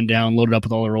going to take one down, load it up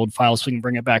with all our old files so we can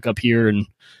bring it back up here and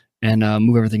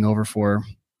move everything over for her.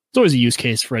 It's always a use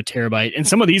case for a terabyte. And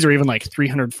some of these are even like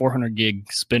 300, 400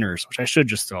 gig spinners, which I should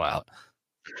just throw out.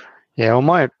 Yeah,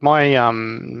 well, my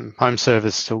home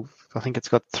server's still, I think it's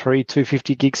got 3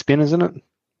 250 gig spinners in it.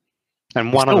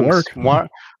 And one of them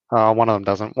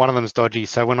doesn't. One of them's dodgy.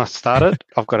 So when I start it,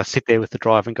 I've got to sit there with the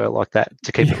drive and go like that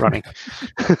to keep it running.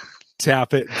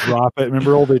 Tap it, drop it.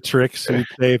 Remember all the tricks we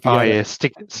say?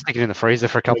 Stick it in the freezer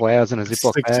for a couple of hours in a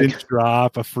Ziploc bag. 6-inch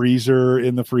drop, a freezer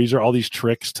in the freezer. All these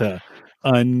tricks to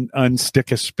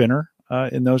unstick a spinner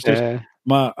in those days. Yeah.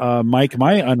 Mike,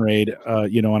 my Unraid,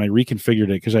 when I reconfigured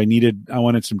it because I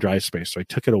wanted some drive space, so I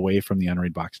took it away from the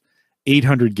Unraid box.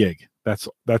 800 gig. That's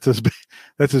as big.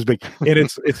 That's as big, and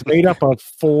it's made up of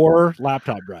 4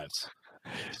 laptop drives.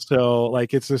 So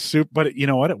like it's a soup, but you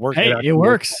know what? It works. Hey, it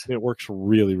works. It works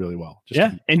really, really well.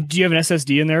 And do you have an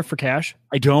SSD in there for cache?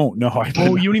 I don't. No. You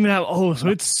don't even have. So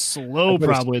it's slow,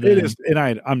 probably. It is, and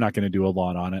I'm not going to do a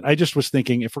lot on it. I just was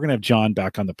thinking if we're going to have John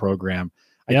back on the program,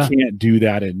 I can't do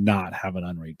that and not have an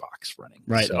Unraid box running.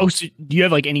 Right. So do you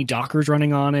have like any Dockers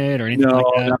running on it or anything like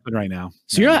that? No, nothing right now.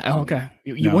 So you're not okay.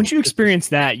 Once you experience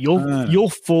that, you'll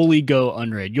fully go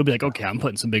Unraid. You'll be like, okay, I'm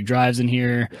putting some big drives in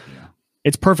here. Yeah.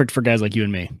 It's perfect for guys like you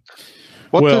and me.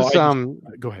 Go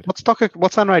ahead.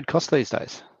 What's Unraid cost these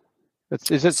days?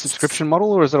 Is it subscription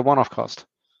model or is it a one-off cost?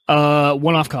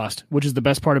 One-off cost, which is the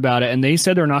best part about it. And they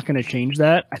said they're not going to change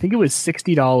that. I think it was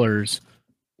 $60.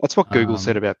 That's what Google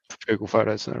said about Google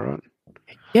Photos, right?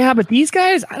 Yeah, but these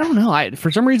guys, I don't know.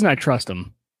 For some reason, I trust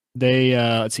them. They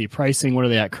let's see, pricing. What are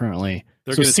they at currently?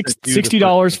 So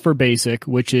 $60 for basic,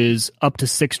 which is up to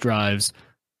 6 drives.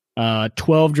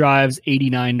 12 drives,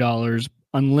 $89.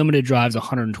 Unlimited drives,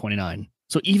 $129.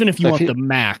 So even if you want the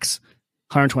max,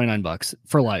 $129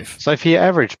 for life. So for your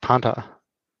average punter,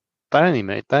 they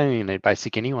only need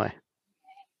basic anyway.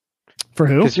 For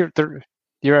who? Because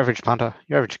your average punter,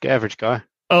 your average guy.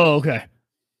 Oh, okay.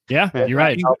 Yeah, you're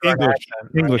right.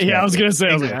 English. Yeah, I was gonna say.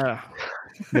 I was like,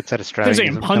 It's that I'm Australian.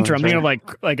 saying punter. I'm thinking of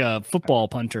like a football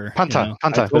punter. Punter.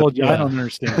 I told you I don't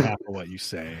understand half of what you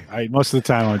say. Most of the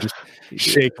time I just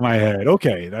shake my head.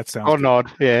 Okay, that sounds. Or good.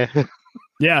 nod. Yeah.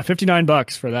 Yeah,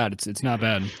 $59 for that. It's not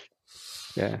bad.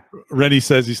 Yeah. Rennie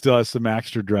says he still has some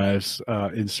Maxter drives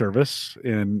in service,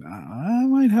 and I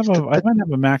might have a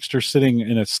Maxter sitting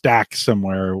in a stack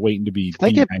somewhere waiting to be.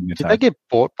 Did they get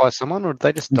bought by someone, or did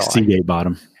they just die? Seagate bought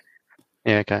them.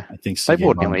 Yeah, okay. I think they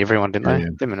bought nearly everyone, didn't they? Yeah.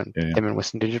 Them and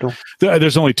Western Digital.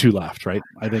 There's only two left, right?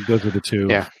 I think those are the two.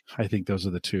 Yeah. I think those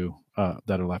are the two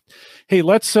that are left. Hey,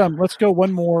 let's go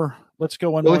one more. Let's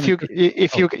go one more. Well,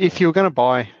 if you were going to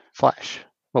buy Flash,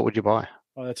 what would you buy?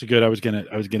 Oh, that's a good. I was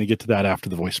gonna get to that after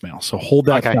the voicemail. So hold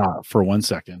that thought for 1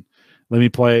 second. Let me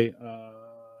play.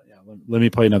 Let me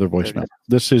play another voicemail.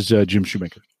 This is Jim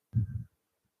Shoemaker.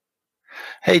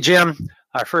 Hey, Jim.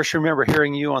 I first remember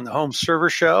hearing you on the home server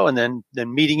show, and then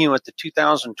meeting you at the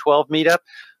 2012 meetup.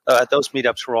 Those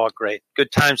meetups were all great.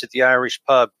 Good times at the Irish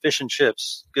pub, fish and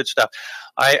chips, good stuff.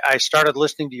 I started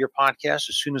listening to your podcast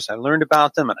as soon as I learned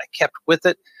about them, and I kept with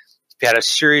it. You had a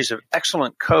series of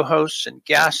excellent co-hosts and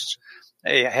guests.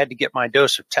 I had to get my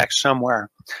dose of tech somewhere.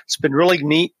 It's been really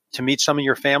neat to meet some of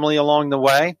your family along the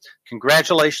way.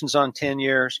 Congratulations on 10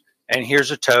 years, and here's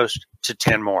a toast to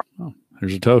 10 more. Oh,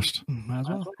 here's a toast. Might as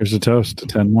well. Here's a toast to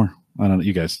 10 more. I don't know,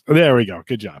 you guys. Oh, there we go.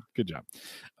 Good job.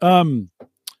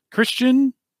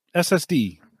 Christian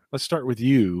SSD. Let's start with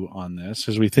you on this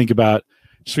as we think about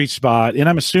sweet spot. And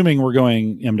I'm assuming we're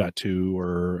going M.2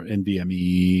 or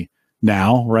NVMe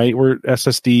now, right? We're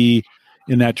SSD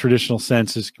in that traditional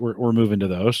sense is we're moving to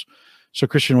those. So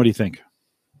Christian, what do you think?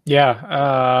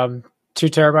 Yeah. 2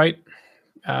 terabyte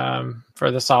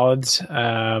for the solids,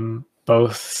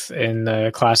 both in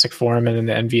the classic form and in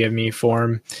the NVMe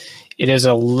form. It is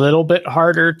a little bit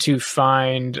harder to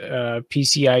find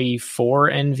PCIe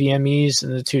 4 NVMEs in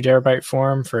the 2 terabyte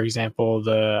form. For example,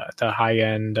 the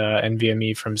high-end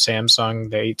NVMe from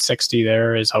Samsung, the 860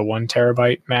 there is a 1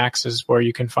 terabyte max is where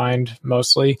you can find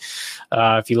mostly.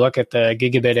 If you look at the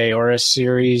Gigabit Aorus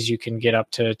series, you can get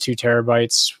up to 2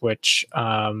 terabytes, which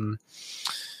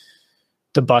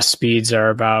the bus speeds are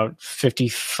about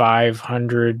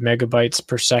 5,500 megabytes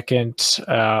per second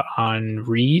on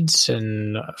reads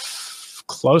and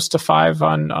close to 5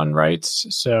 on writes.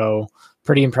 So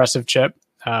pretty impressive chip.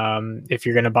 If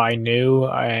you're going to buy new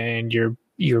and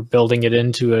you're building it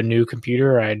into a new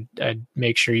computer, I'd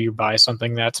make sure you buy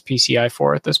something that's PCI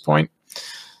 4 at this point.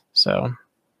 So,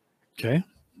 okay,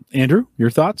 Andrew, your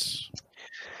thoughts?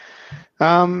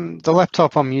 The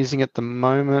laptop I'm using at the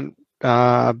moment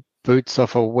boots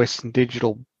off a Western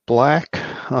Digital Black,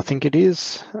 I think it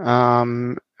is.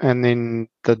 And then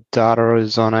the data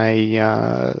is on a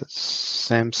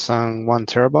Samsung 1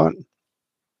 terabyte.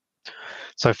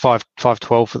 So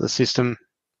 512 for the system,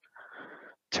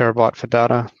 terabyte for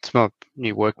data. It's my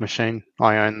new work machine.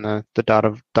 I own the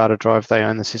data drive. They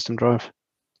own the system drive.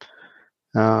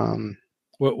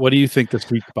 What do you think the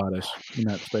sweet spot is in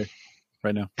that space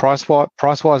right now? Price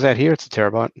wise out here, it's a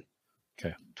terabyte.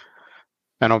 Okay.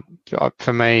 And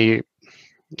for me,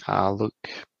 look,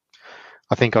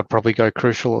 I think I'd probably go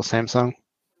Crucial or Samsung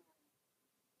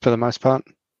for the most part.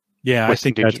 Yeah,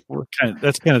 Western I think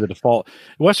that's kind of the default.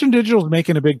 Western Digital is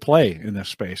making a big play in this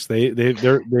space.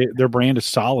 Their brand is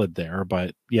solid there,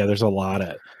 but yeah, there's a lot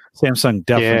of Samsung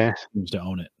definitely seems to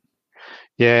own it.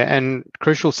 Yeah, and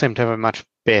Crucial seem to have a much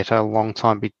better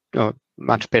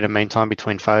mean time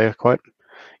between failure quote.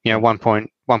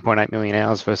 1.8 million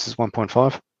hours versus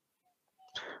 1.5.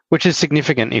 Which is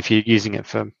significant if you're using it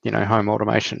for, home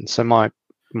automation. So my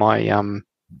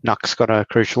NUC's got a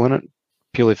Crucial in it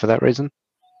purely for that reason.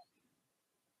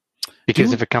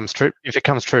 Because if it comes true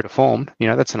to form,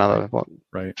 that's another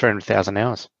 300,000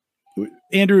 hours.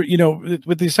 Andrew,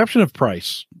 with the exception of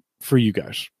price for you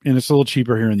guys, and it's a little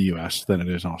cheaper here in the US than it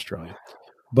is in Australia.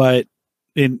 But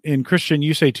in Christian,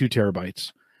 you say 2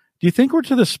 terabytes. Do you think we're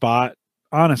to the spot?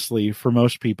 Honestly, for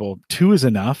most people, 2 is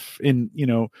enough. We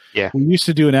used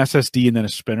to do an SSD and then a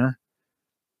spinner.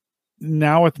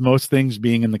 Now with most things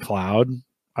being in the cloud,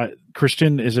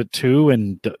 Christian, is it 2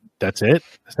 and that's it?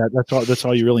 That's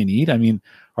all you really need? I mean,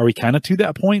 are we kind of to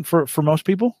that point for most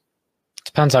people?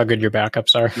 Depends how good your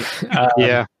backups are.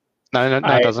 Yeah. No,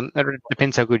 it doesn't. It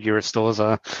depends how good your restores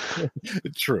are.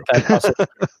 True. That's also,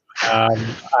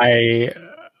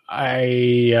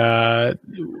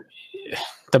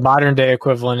 the modern day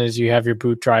equivalent is you have your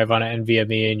boot drive on an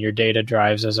NVMe and your data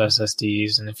drives as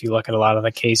SSDs. And if you look at a lot of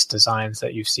the case designs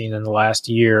that you've seen in the last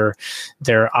year,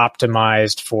 they're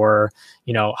optimized for,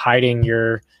 hiding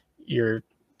your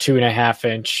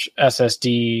 2.5-inch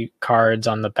SSD cards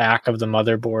on the back of the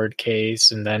motherboard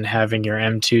case, and then having your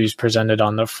M2s presented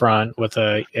on the front with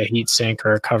a heat sink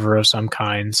or a cover of some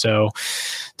kind. So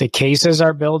the cases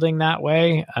are building that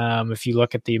way. If you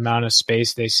look at the amount of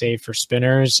space they save for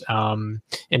spinners,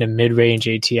 in a mid-range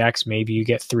ATX, maybe you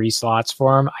get 3 slots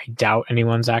for them. I doubt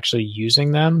anyone's actually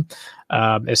using them,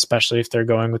 especially if they're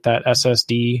going with that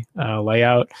SSD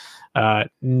layout.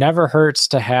 Never hurts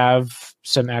to have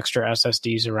some extra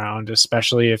SSDs around,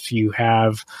 especially if you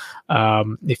have,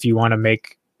 if you want to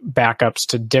make backups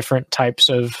to different types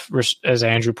of, as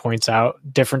Andrew points out,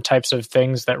 different types of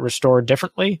things that restore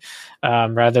differently,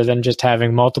 rather than just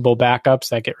having multiple backups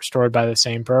that get restored by the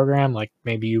same program. Like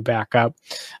maybe you back up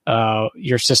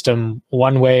your system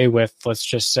one way with, let's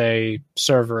just say,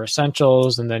 Server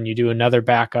Essentials, and then you do another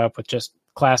backup with just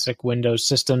classic Windows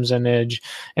systems image,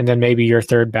 and then maybe your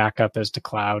third backup is to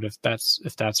cloud if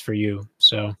that's for you.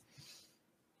 So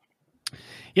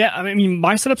yeah, I mean,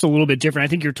 my setup's a little bit different. I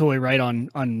think you're totally right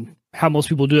on how most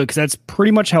people do it, because that's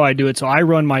pretty much how I do it. So I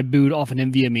run my boot off an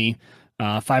NVMe,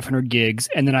 500 gigs,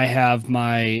 and then I have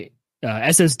my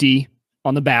SSD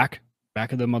on the back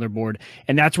of the motherboard,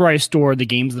 and that's where I store the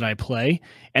games that I play.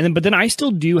 And but then I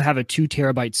still do have a 2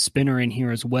 terabyte spinner in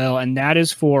here as well, and that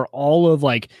is for all of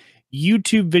like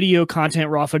YouTube video content,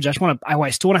 raw footage. I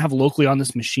still want to have locally on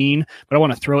this machine, but I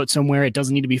want to throw it somewhere. It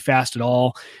doesn't need to be fast at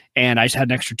all. And I just had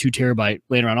an extra 2 terabyte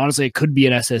laying around. Honestly, it could be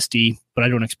an SSD, but I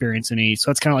don't experience any. So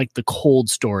that's kind of like the cold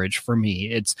storage for me.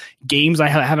 It's games I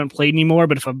haven't played anymore,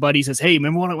 but if a buddy says, hey,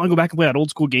 remember I want to go back and play that old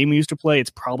school game we used to play, it's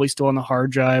probably still on the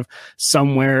hard drive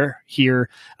somewhere here,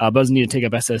 but doesn't need to take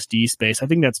up SSD space. I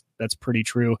think that's pretty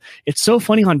true. It's so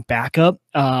funny on backup.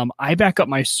 I back up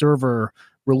my server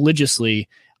religiously.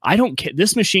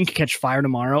 This machine could catch fire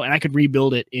tomorrow and I could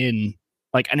rebuild it in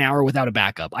like an hour without a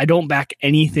backup. I don't back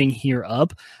anything here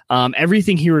up.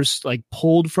 Everything here is like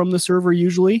pulled from the server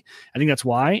usually. I think that's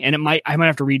why. And I might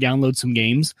have to re-download some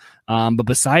games. But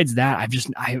besides that,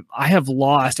 I have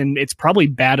lost, and it's probably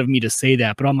bad of me to say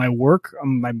that, but on my work,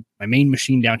 on my main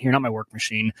machine down here, not my work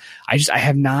machine, I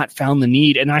have not found the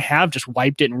need. And I have just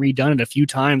wiped it and redone it a few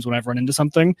times when I've run into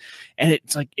something. And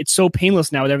it's so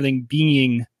painless now with everything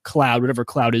being cloud, whatever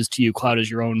cloud is to you. Cloud is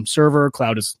your own server.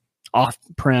 Cloud is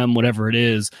off-prem, whatever it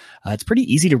is. It's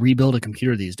pretty easy to rebuild a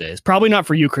computer these days. Probably not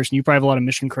for you, Christian. You probably have a lot of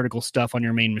mission-critical stuff on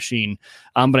your main machine.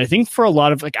 But I think for a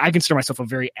lot of, I consider myself a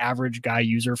very average guy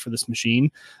user for this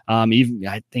machine. Even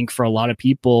I think for a lot of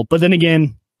people. But then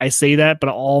again, I say that, but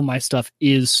all my stuff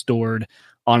is stored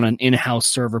on an in-house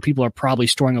server. People are probably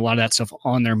storing a lot of that stuff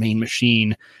on their main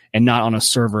machine and not on a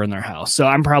server in their house. So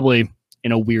I'm probably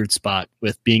in a weird spot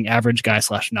with being average guy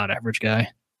 / not average guy.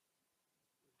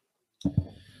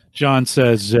 John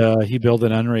says he built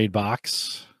an Unraid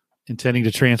box intending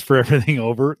to transfer everything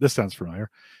over. This sounds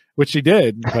familiar, which he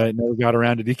did, but never got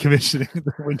around to decommissioning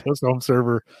the Windows Home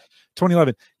Server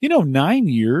 2011. 9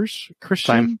 years,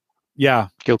 Christian. Same. Yeah.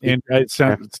 Guilty. And it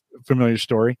sounds a familiar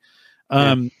story.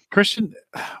 Christian,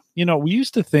 we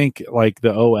used to think like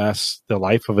the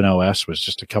life of an OS was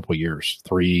just a couple years,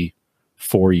 3-4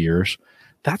 years.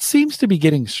 That seems to be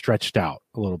getting stretched out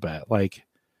a little bit. Like,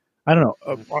 I don't know.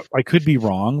 I could be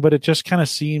wrong, but it just kind of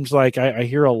seems like I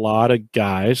hear a lot of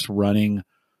guys running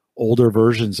older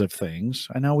versions of things.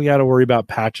 I know we got to worry about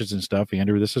patches and stuff,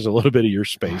 Andrew. This is a little bit of your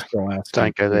space.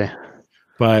 Don't go there.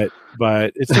 But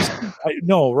it's just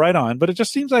no, right on. But it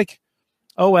just seems like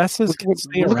OSs can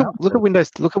stay around. Look at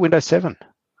Windows. Look at Windows 7.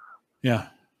 Yeah.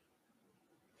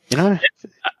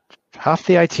 Half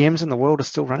the ATMs in the world are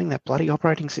still running that bloody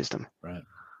operating system. Right.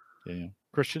 Yeah.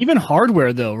 Christian? Even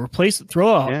hardware though, throw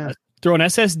an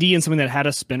SSD in something that had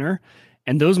a spinner,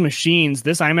 and those machines.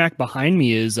 This iMac behind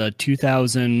me is a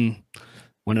 2000.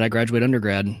 When did I graduate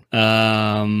undergrad?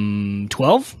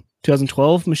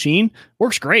 2012 machine.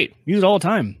 Works great. Use it all the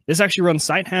time. This actually runs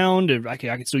SiteHound. I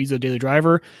can still use the daily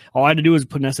driver. All I had to do was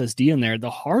put an SSD in there.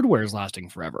 The hardware is lasting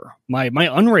forever. My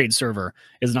Unraid server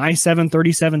is an i7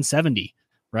 3770.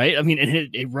 Right? I mean,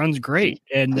 it runs great.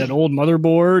 And that old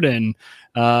motherboard, and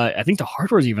I think the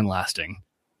hardware is even lasting.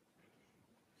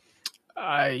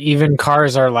 Even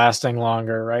cars are lasting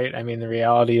longer, right? I mean, the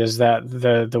reality is that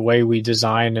the way we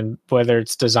design, and whether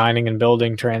it's designing and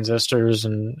building transistors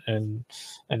and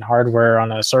hardware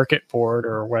on a circuit board,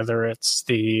 or whether it's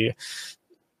the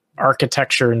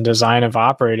architecture and design of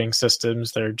operating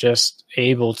systems, they're just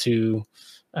able to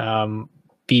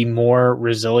be more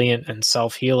resilient and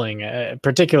self-healing,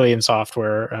 particularly in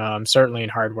software, certainly in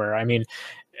hardware. I mean,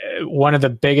 one of the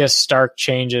biggest stark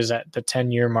changes at the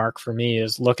 10-year mark for me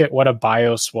is look at what a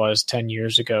BIOS was 10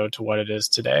 years ago to what it is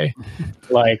today.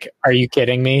 Like, are you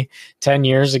kidding me? 10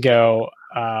 years ago,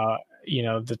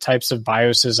 the types of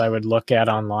BIOSes I would look at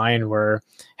online were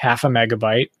 0.5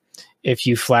 megabyte. If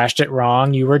you flashed it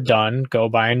wrong, you were done. Go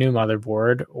buy a new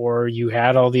motherboard, or you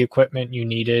had all the equipment you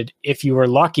needed. If you were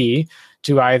lucky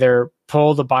to either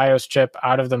pull the BIOS chip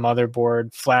out of the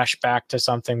motherboard, flash back to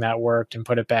something that worked and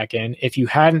put it back in, if you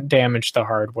hadn't damaged the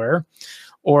hardware,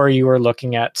 or you were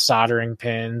looking at soldering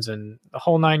pins and the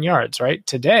whole 9 yards, right?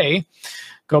 Today,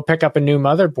 go pick up a new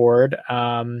motherboard.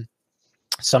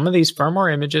 Some of these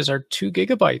firmware images are 2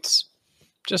 gigabytes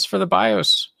just for the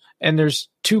BIOS. And there's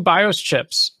 2 BIOS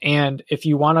chips. And if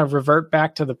you want to revert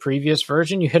back to the previous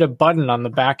version, you hit a button on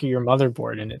the back of your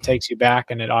motherboard and it takes you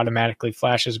back and it automatically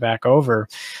flashes back over.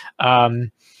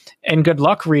 And good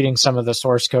luck reading some of the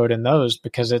source code in those,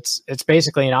 because it's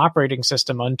basically an operating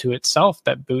system unto itself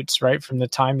that boots right from the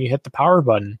time you hit the power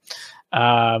button.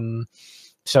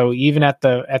 So even at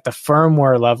the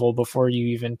firmware level, before you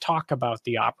even talk about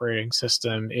the operating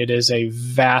system, it is a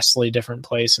vastly different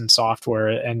place in software,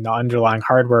 and the underlying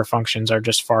hardware functions are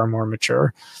just far more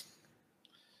mature.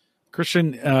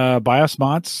 Christian, BIOS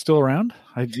mods still around?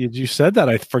 You said that,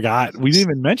 I forgot. We didn't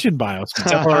even mention BIOS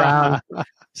mods. Still around.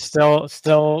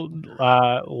 Still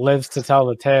lives to tell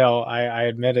the tale. I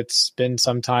admit it's been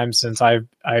some time since I've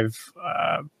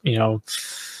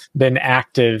been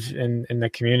active in the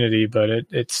community, but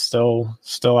it's still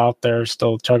out there,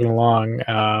 still chugging along.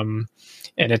 And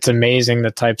it's amazing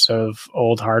the types of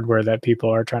old hardware that people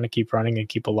are trying to keep running and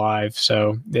keep alive.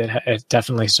 So it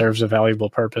definitely serves a valuable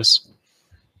purpose.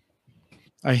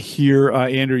 I hear,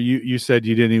 Andrew, you said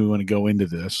you didn't even want to go into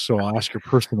this, so I'll ask your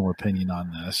personal opinion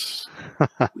on this.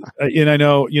 And I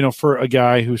know, for a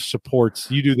guy who supports,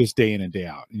 you do this day in and day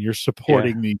out, and you're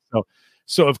supporting me.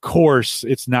 So of course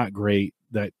it's not great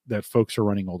that folks are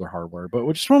running older hardware, but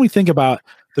just when we think about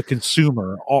the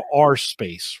consumer, our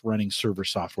space running server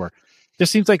software, it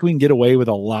just seems like we can get away with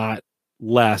a lot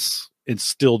less and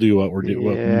still do what we're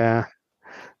doing. Yeah.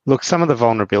 Look, some of the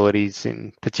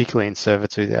vulnerabilities, particularly in Server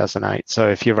 2008. So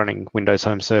if you're running Windows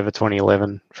Home Server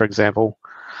 2011, for example,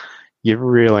 you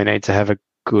really need to have a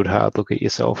good hard look at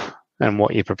yourself and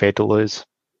what you're prepared to lose.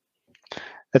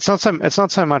 It's not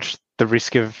so much the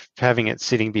risk of having it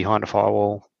sitting behind a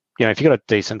firewall. If you've got a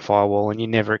decent firewall and you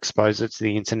never expose it to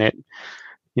the internet,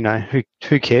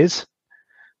 who cares?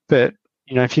 But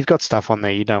if you've got stuff on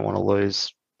there you don't want to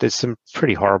lose, there's some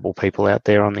pretty horrible people out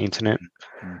there on the internet.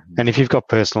 Mm-hmm. And if you've got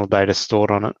personal data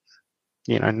stored on it,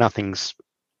 nothing's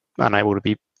unable to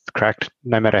be cracked,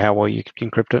 no matter how well you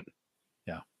encrypt it.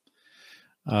 Yeah.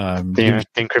 The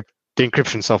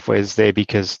encryption software is there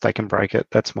because they can break it.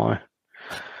 That's my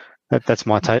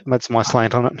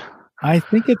slant on it. I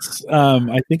think it's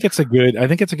a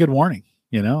good warning.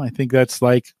 I think that's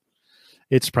like,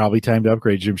 it's probably time to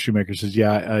upgrade. Jim Shoemaker says,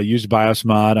 use BIOS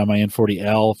mod on my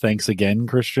N40L. Thanks again,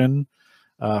 Christian,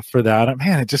 for that.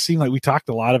 Man, it just seemed like we talked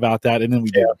a lot about that, and then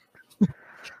we did.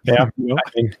 Yeah.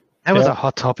 That was a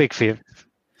hot topic for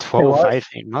 12,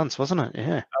 18 months, wasn't it?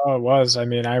 Yeah. Oh, it was. I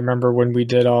remember when we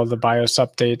did all the BIOS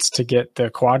updates to get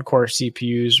the quad-core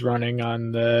CPUs running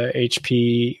on the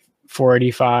HP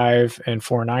 485 and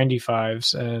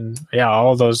 495s, and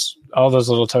all those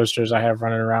little toasters I have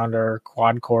running around are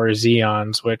quad-core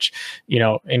Xeons, which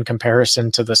in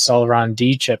comparison to the Celeron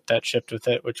D chip that shipped with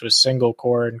it, which was single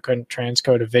core and couldn't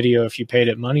transcode a video if you paid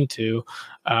it money to,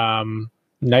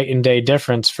 night and day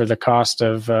difference for the cost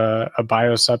of a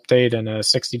BIOS update and a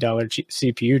 $60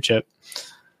 CPU chip.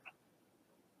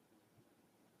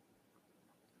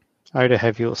 I would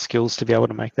have your skills to be able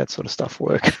to make that sort of stuff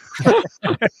work.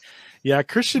 Yeah,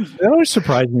 Christian, that always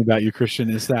surprised me about you,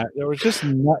 Christian, is that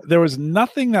there was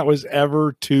nothing that was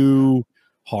ever too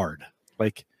hard.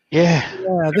 Like,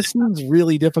 this seems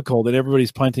really difficult, and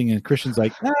everybody's punting, and Christian's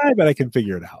like, I bet I can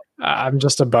figure it out. I'm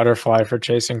just a butterfly for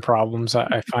chasing problems.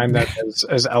 I find that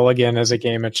as elegant as a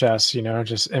game of chess,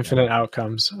 just infinite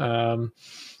outcomes.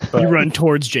 But you run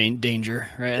towards danger,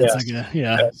 right? Yes.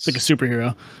 It's like a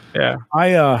superhero. Yeah.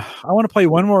 I want to play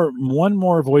one more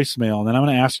voicemail, and then I'm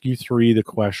going to ask you three the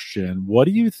question: what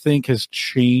do you think has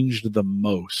changed the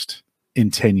most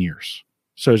in 10 years?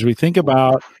 So as we think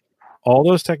about all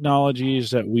those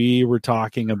technologies that we were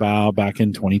talking about back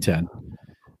in 2010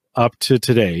 up to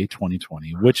today,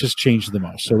 2020, which has changed the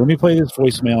most? So let me play this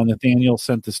voicemail. Nathaniel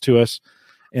sent this to us,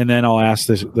 and then I'll ask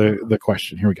the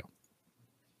question. Here we go.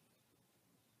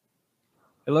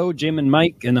 Hello, Jim and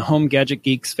Mike and the Home Gadget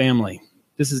Geeks family.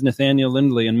 This is Nathaniel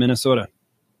Lindley in Minnesota.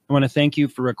 I want to thank you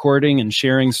for recording and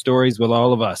sharing stories with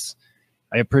all of us.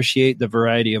 I appreciate the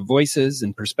variety of voices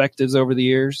and perspectives over the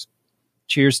years.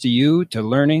 Cheers to you, to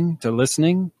learning, to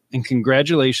listening, and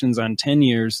congratulations on 10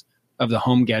 years of the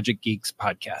Home Gadget Geeks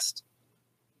podcast.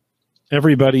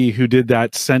 everybody who did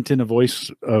that sent in a voice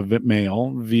of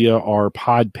mail via our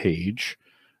pod page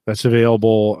that's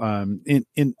available.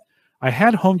 I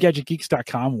had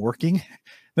homegadgetgeeks.com working.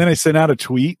 Then I sent out a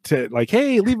tweet to like,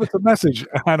 hey, leave us a message.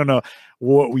 I don't know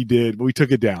what we did, but we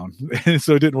took it down.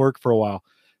 So it didn't work for a while.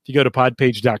 If you go to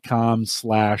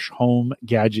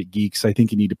podpage.com/homegadgetgeeks, I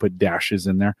think you need to put dashes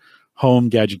in there. Home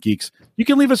Gadget Geeks. You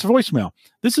can leave us a voicemail.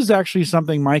 This is actually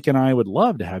something Mike and I would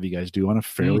love to have you guys do on a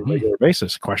fairly regular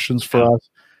basis. Questions for us,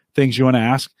 things you want to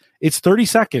ask. It's 30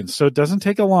 seconds, so it doesn't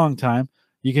take a long time.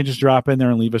 You can just drop in there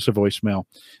and leave us a voicemail,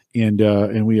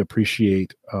 and we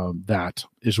appreciate that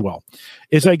as well.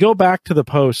 As I go back to the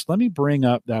post, let me bring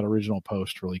up that original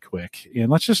post really quick,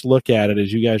 and let's just look at it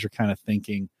as you guys are kind of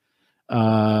thinking.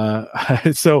 And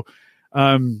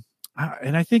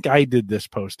I think I did this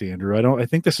post, Andrew. I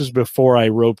think this is before I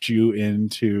roped you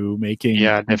into making.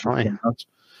 Yeah, definitely.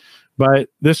 But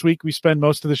this week we spend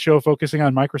most of the show focusing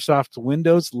on Microsoft's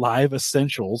Windows Live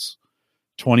Essentials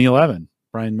 2011.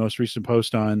 Brian, most recent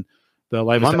post on the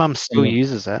Live. My mom still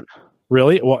uses that.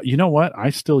 Really? Well, you know what? I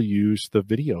still use the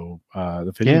video.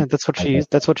 Yeah, that's what she uses.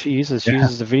 That's what she uses. She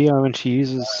uses the video, and she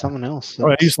uses someone else.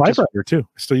 I use LiveWriter too.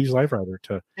 I still use LiveWriter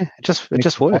to. Yeah, it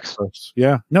just works.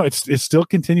 Yeah, no, it still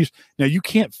continues. Now you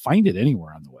can't find it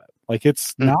anywhere on the web. Like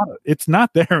it's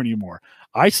not there anymore.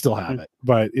 I still have it,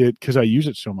 but because I use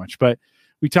it so much. But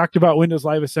we talked about Windows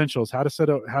Live Essentials, how to set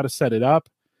it up,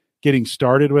 getting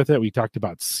started with it. We talked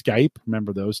about Skype.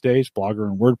 Remember those days? Blogger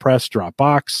and WordPress,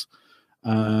 Dropbox.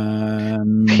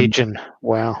 Pigeon.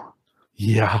 Wow.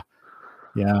 Yeah.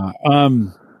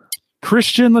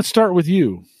 Christian, let's start with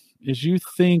you. As you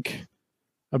think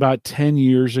about 10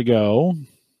 years ago,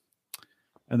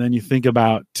 and then you think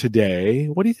about today,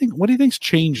 what do you think's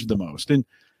changed the most? And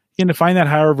you can define that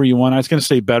however you want. I was going to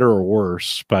say better or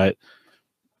worse, but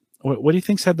what do you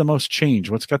think's had the most change?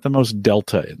 What's got the most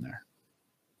delta in there?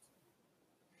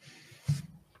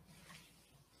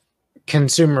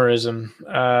 Consumerism,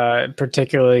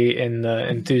 particularly in the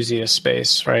enthusiast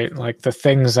space, right? Like the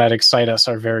things that excite us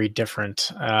are very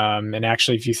different. And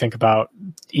actually, if you think about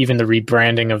even the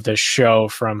rebranding of this show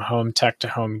from Home Tech to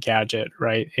Home Gadget,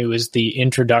 right? It was the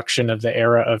introduction of the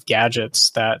era of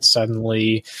gadgets that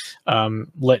suddenly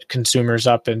lit consumers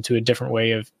up into a different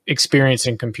way of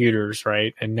experiencing computers,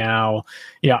 right? And now,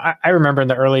 I remember in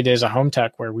the early days of Home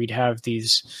Tech where we'd have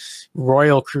these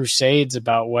royal crusades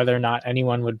about whether or not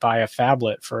anyone would buy a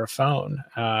phablet for a phone.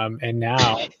 And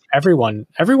now everyone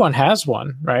has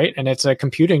one, right? And it's a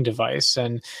computing device.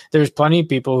 And there's plenty of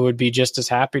people who would be just as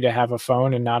happy to have a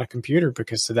phone and not a computer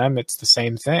because to them, it's the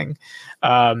same thing.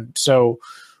 So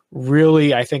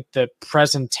really, I think the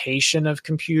presentation of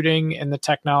computing in the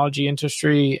technology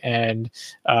industry, and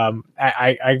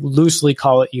I loosely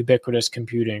call it ubiquitous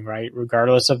computing, right?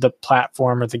 Regardless of the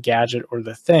platform or the gadget or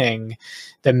the thing,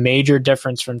 the major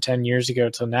difference from 10 years ago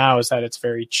till now is that it's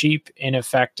very cheap,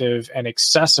 ineffective, and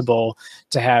accessible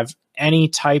to have any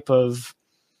type of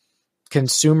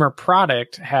consumer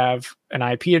product have an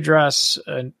IP address,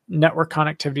 a network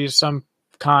connectivity of some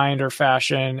kind or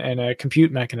fashion, and a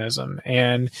compute mechanism.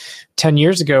 And 10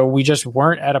 years ago, we just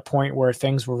weren't at a point where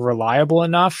things were reliable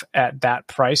enough at that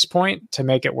price point to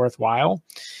make it worthwhile.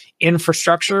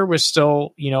 Infrastructure was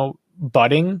still,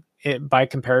 budding by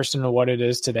comparison to what it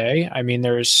is today. I mean,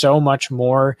 there is so much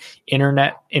more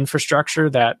internet infrastructure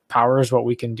that powers what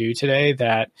we can do today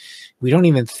that we don't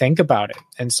even think about it.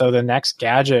 And so the next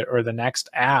gadget or the next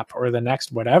app or the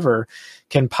next whatever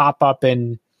can pop up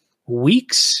in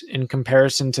weeks in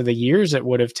comparison to the years it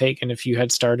would have taken if you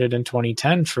had started in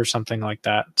 2010 for something like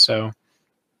that. So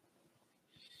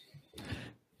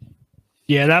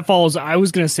yeah, that falls. I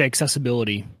was going to say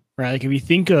accessibility, right? Like if you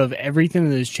think of everything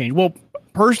that has changed, well,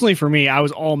 personally for me, I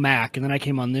was all Mac and then I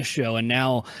came on this show and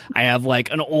now I have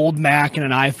like an old Mac and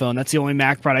an iPhone. That's the only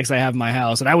Mac products I have in my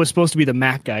house. And I was supposed to be the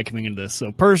Mac guy coming into this.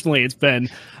 So personally, it's been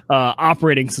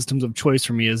operating systems of choice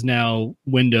for me is now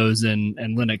Windows and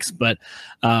Linux, but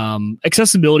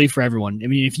accessibility for everyone. I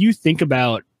mean, if you think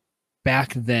about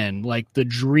back then, like the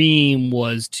dream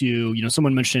was to,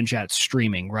 someone mentioned in chat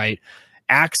streaming, right?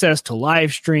 Access to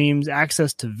live streams,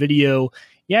 access to video.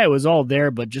 Yeah, it was all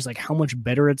there, but just like how much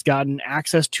better it's gotten.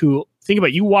 Access to, think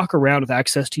about, you walk around with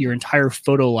access to your entire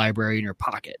photo library in your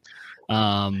pocket.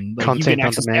 Content you can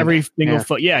access every single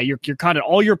photo. Yeah, your content,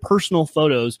 all your personal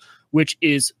photos, which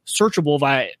is searchable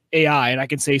via AI. And I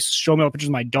can say, show me all pictures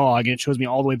of my dog, and it shows me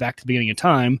all the way back to the beginning of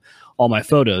time, all my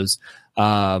photos.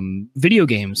 Video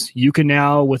games, you can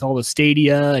now, with all the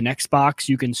Stadia and Xbox,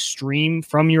 you can stream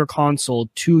from your console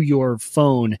to your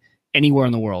phone anywhere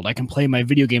in the world. I can play my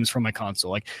video games from my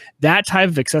console. Like that type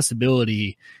of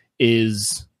accessibility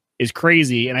is is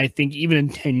crazy. And I think even in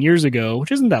 10 years ago,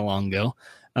 which isn't that long ago,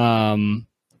 10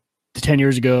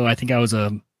 years ago, I think I was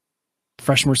a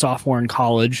freshman or sophomore in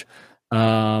college.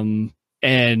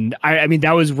 And I mean,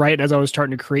 that was right as I was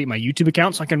starting to create my YouTube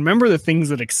account. So I can remember the things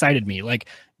that excited me. Like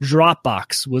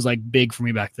Dropbox was like big for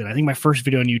me back then. I think my first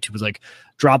video on YouTube was like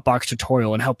Dropbox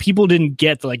tutorial, and how people didn't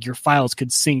get that like your files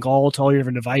could sync all to all your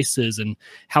different devices, and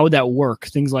how would that work?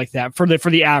 Things like that for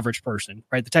the average person,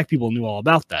 right? The tech people knew all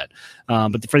about that.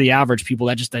 But for the average people,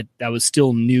 that was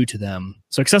still new to them.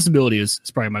 So accessibility is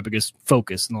probably my biggest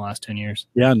focus in the last 10 years.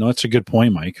 Yeah, no, that's a good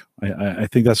point, Mike. I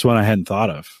think that's one I hadn't thought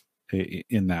of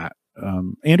in that.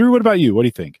 Andrew, what about you? What do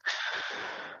you think?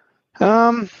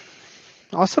 I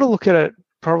sort of look at it.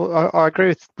 Probably, I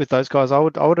agree with those guys. I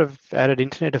would have added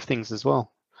Internet of Things as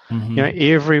well. Mm-hmm. You know,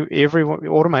 every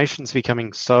automation is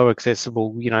becoming so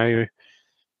accessible. You know,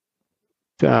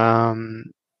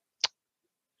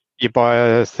 you buy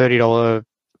a $30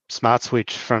 smart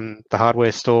switch from the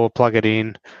hardware store, plug it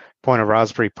in, point a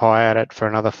Raspberry Pi at it for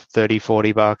another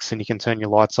 $30-$40, and you can turn your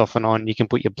lights off and on. You can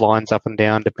put your blinds up and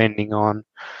down depending on,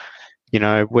 you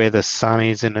know, where the sun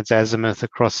is in its azimuth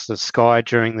across the sky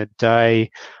during the day,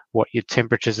 what your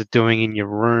temperatures are doing in your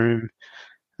room.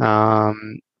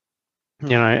 You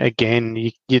know, again,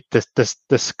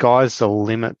 the sky's the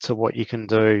limit to what you can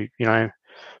do. You know,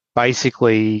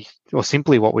 basically, or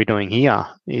simply what we're doing here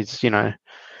is, you know,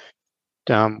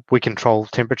 we control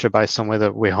temperature based on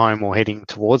whether we're home or heading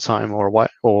towards home or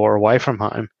away from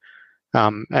home,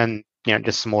 and, you know,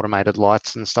 just some automated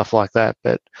lights and stuff like that.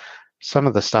 But some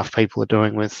of the stuff people are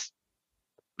doing with,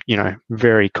 you know,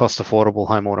 very cost affordable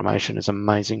home automation is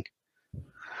amazing.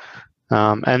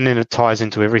 And then it ties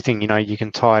into everything. You know, you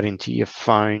can tie it into your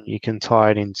phone, you can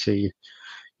tie it into, you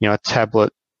know, a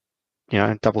tablet, you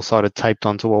know, double-sided taped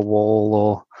onto a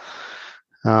wall,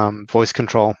 or voice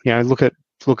control. You know, look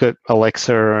at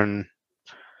Alexa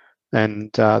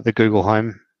and the Google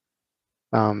Home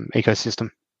ecosystem.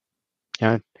 You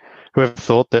know, whoever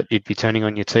thought that you'd be turning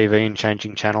on your TV and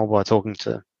changing channel by talking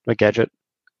to a gadget,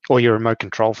 or your remote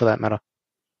control for that matter?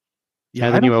 Yeah,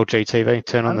 the new LG TV.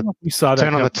 Turn on the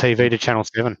TV to channel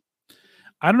 7.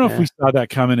 I don't know if we saw that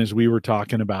coming as we were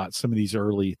talking about some of these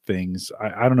early things.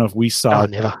 I don't know if we saw. Oh,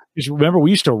 never. Just remember,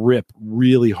 we used to rip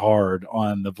really hard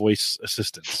on the voice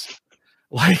assistants.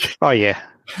 Like, oh yeah,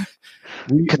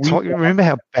 remember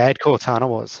how bad Cortana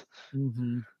was?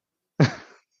 Mm-hmm.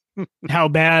 How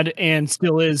bad and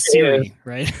still is Siri,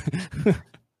 right?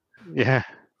 Yeah.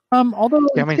 Although,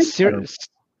 yeah, I mean, Siri.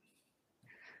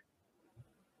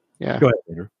 Yeah. Go ahead,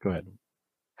 Peter. Go ahead.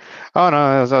 Oh no,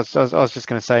 I was just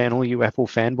going to say, and all you Apple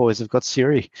fanboys have got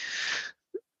Siri.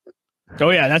 Oh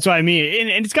yeah, that's what I mean,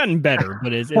 and it's gotten better,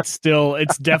 but it's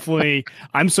definitely.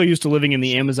 I'm so used to living in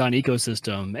the Amazon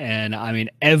ecosystem, and I mean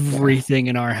everything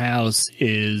in our house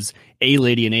is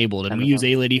A-Lady enabled, and we use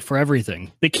A-Lady for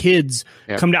everything. The kids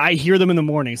come to. I hear them in the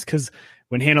mornings because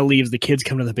when Hannah leaves, the kids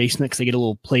come to the basement because they get a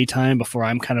little playtime before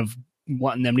I'm kind of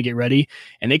wanting them to get ready,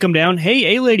 and they come down.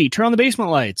 Hey, A-Lady, turn on the basement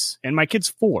lights, and my kid's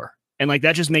 4. And like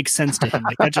that just makes sense to him.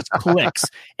 Like that just clicks.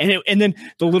 And then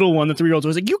the little one, the 3-year-old,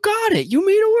 was like, "You got it. You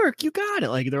made it work. You got it."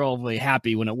 Like they're all really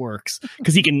happy when it works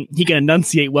because he can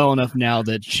enunciate well enough now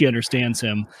that she understands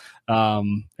him.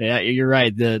 Yeah, you're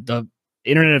right. The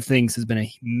Internet of Things has been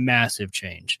a massive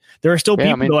change. There are still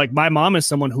people like my mom is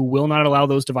someone who will not allow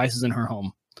those devices in her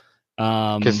home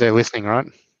because they're listening, right?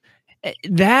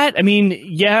 That, I mean,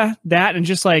 yeah, that, and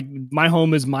just like my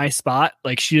home is my spot.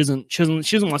 Like she doesn't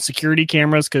want security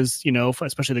cameras because, you know,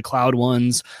 especially the cloud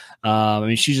ones. I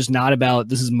mean, she's just not about,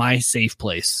 this is my safe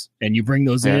place, and you bring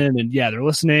those in, and they're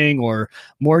listening, or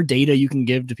more data you can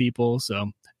give to people.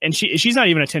 So, and she's not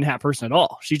even a tin hat person at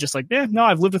all. She's just like, no,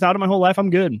 I've lived without it my whole life.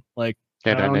 I'm good. Like,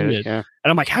 I don't need it. Yeah.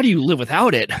 And I'm like, how do you live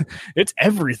without it? It's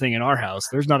everything in our house.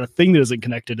 There's not a thing that isn't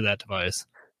connected to that device.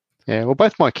 Yeah. Well,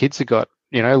 both my kids have got,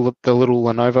 you know, the little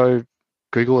Lenovo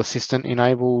Google Assistant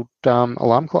enabled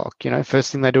alarm clock. You know, first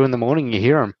thing they do in the morning, you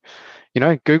hear them. You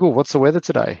know, Google, what's the weather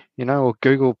today? You know, or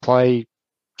Google, play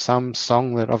some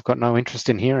song that I've got no interest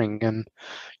in hearing, and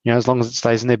you know, as long as it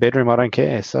stays in their bedroom, I don't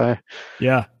care. So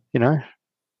yeah, you know,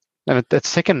 and that's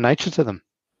second nature to them.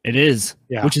 It is,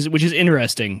 which is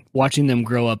interesting watching them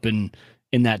grow up in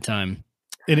that time.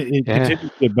 It continues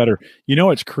to get better. You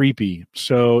know, it's creepy.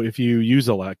 So if you use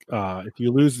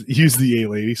use the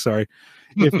A-Lady, sorry.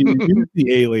 If you use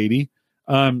the A-Lady,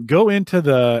 go into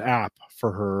the app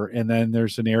for her, and then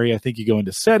there's an area, I think you go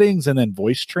into settings and then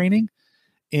voice training,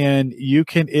 and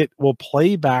it will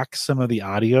play back some of the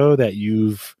audio that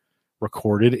you've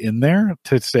recorded in there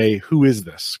to say, who is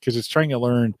this? Because it's trying to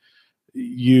learn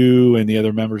you and the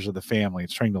other members of the family.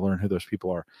 It's trying to learn who those people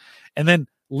are. And then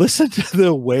listen to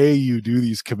the way you do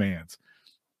these commands.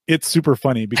 It's super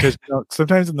funny because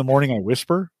sometimes in the morning I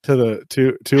whisper to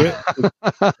it.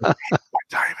 What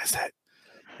time is it?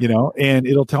 And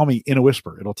it'll tell me in a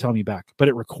whisper. It'll tell me back, but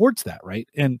it records that, right?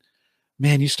 And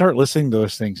man, you start listening to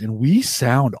those things, and we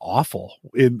sound awful.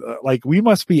 Like we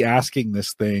must be asking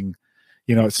this thing.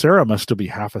 Sarah must still be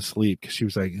half asleep because she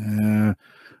was like,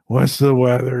 "What's the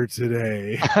weather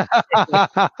today?"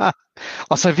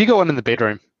 Also, have you got one in the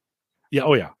bedroom? Yeah.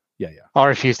 Oh yeah. I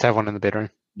refuse to have one in the bedroom.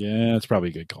 Yeah, it's probably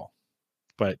a good call.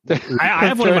 But I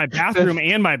have one in my bathroom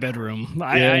and my bedroom.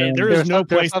 There is no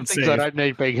place to things I don't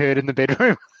need being heard in the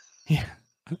bedroom. Yeah.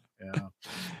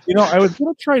 I was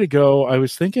going to try to go. I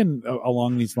was thinking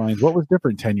along these lines. What was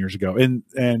different 10 years ago? And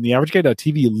the Average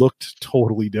Guy.tv looked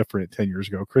totally different 10 years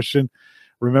ago. Christian,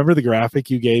 remember the graphic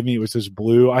you gave me? It was this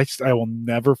blue. I will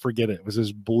never forget it. It was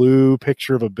this blue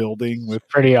picture of a building with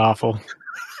pretty awful.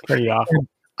 Pretty awful.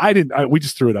 We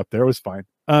just threw it up there. It was fine.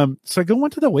 So I go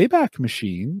into the Wayback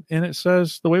Machine, and the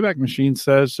Wayback Machine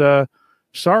says,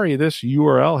 sorry, this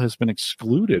URL has been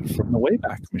excluded from the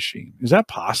Wayback Machine. Is that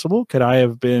possible? Could I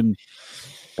have been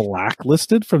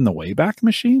blacklisted from the Wayback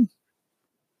Machine?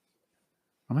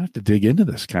 I'm gonna have to dig into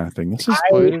this kind of thing. This is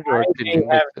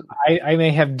I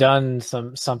may have done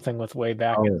something with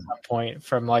Wayback at some point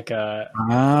from like a.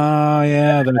 Oh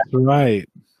yeah, that's right.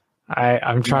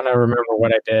 I'm trying to remember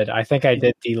what I did. I think I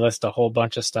did delist a whole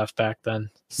bunch of stuff back then.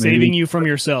 Saving you from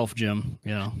yourself, Jim.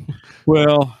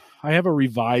 Well, I have a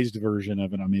revised version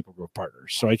of it on Maple Grove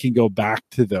Partners, so I can go back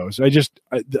to those.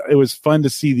 It was fun to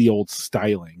see the old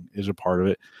styling as a part of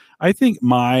it. I think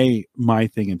my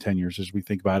thing in 10 years, as we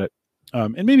think about it,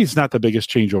 and maybe it's not the biggest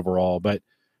change overall, but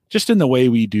just in the way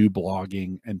we do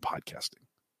blogging and podcasting,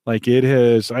 like it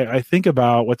has. I think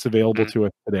about what's available to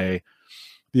us today.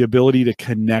 The ability to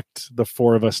connect the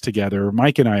four of us together.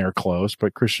 Mike and I are close,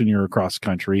 but Christian, you're across the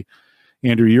country.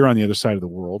 Andrew, you're on the other side of the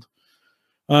world.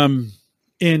 In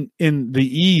the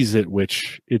ease at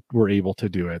which we're able to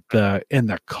do it, and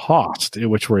the cost at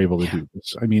which we're able to do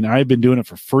this. I mean, I've been doing it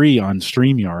for free on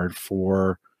StreamYard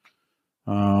for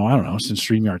I don't know, since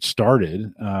StreamYard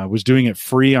started. Was doing it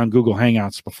free on Google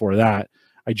Hangouts before that.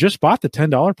 I just bought the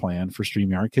 $10 plan for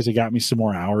StreamYard because it got me some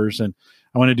more hours, and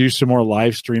I want to do some more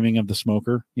live streaming of the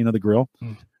smoker, the grill.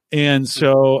 And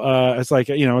so it's like,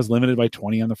 I was limited by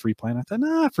 20 on the free plan. I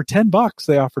thought, for $10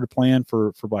 they offered a plan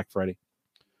for Black Friday.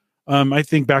 I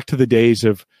think back to the days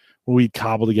of when we'd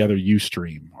cobble together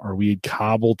Ustream, or we'd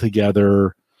cobble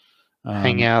together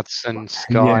Hangouts and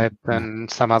Skype and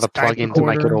some other plugin to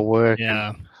make it all work.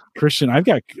 Yeah. Christian, I've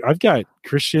got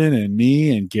Christian and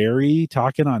me and Gary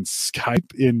talking on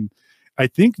Skype I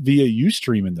think via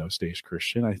Ustream in those days,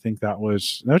 Christian. I think that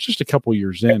was just a couple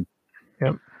years in.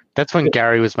 Yep. That's when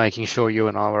Gary was making sure you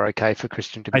and I were okay for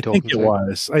Christian to be talking to.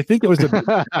 I think it was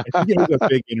a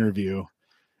big interview.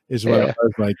 Is what I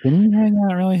was like. Can you hang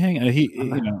out? Really hang out?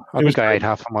 I think I ate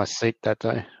half of my seat that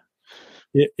day.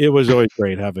 It was always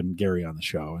great having Gary on the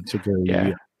show, and so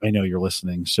Gary, I know you're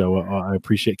listening, so I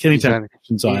appreciate. Kenny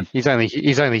Questions on. He's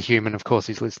only human, of course.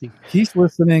 He's listening. He's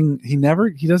listening. He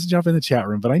doesn't jump in the chat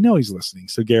room, but I know he's listening.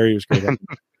 So Gary was great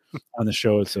on the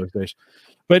show at those days.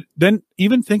 But then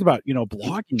even think about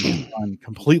blogging on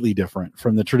completely different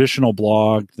from the traditional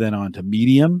blog, then on to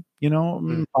Medium.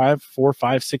 4,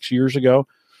 5, 6 years ago.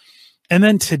 And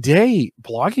then today,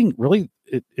 blogging really,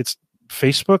 it's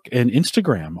Facebook and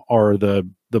Instagram are the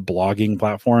blogging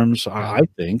platforms, I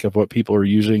think, of what people are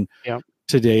using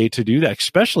today to do that,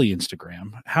 especially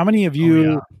Instagram. How many of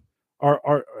you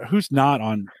are who's not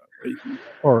on,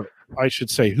 or I should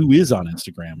say, who is on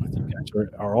Instagram with you guys?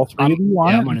 Are all three of you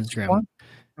on? Yeah, I'm on Instagram.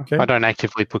 Okay. I don't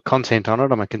actively put content on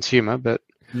it. I'm a consumer, but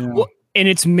well, and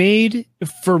it's made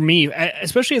for me,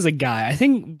 especially as a guy. I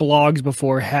think blogs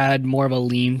before had more of a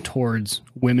lean towards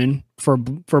women for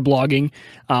blogging.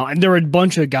 And there were a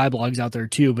bunch of guy blogs out there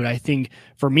too. But I think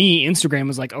for me, Instagram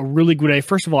is like a really good way.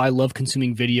 First of all, I love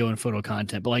consuming video and photo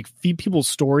content, but like feed people's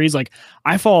stories. Like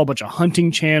I follow a bunch of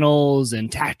hunting channels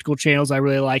and tactical channels. I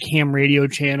really like ham radio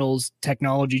channels,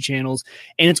 technology channels.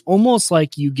 And it's almost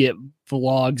like you get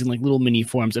vlogs in like little mini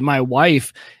forums. And my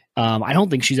wife, I don't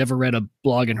think she's ever read a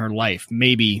blog in her life.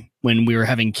 Maybe when we were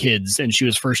having kids and she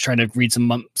was first trying to read some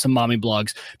mommy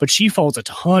blogs, but she follows a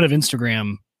ton of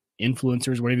Instagram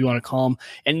influencers, whatever you want to call them.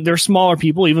 And they're smaller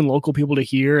people, even local people to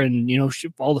hear, and,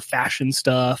 all the fashion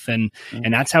stuff. And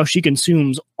that's how she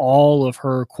consumes all of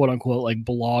her quote unquote, like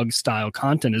blog style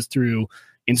content is through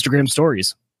Instagram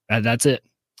stories. That's it.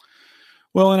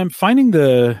 Well, and I'm finding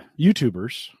the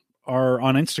YouTubers are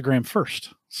on Instagram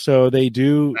first. So they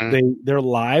do their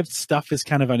live stuff is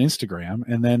kind of on Instagram,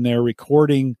 and then they're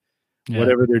recording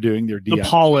whatever they're doing, they're the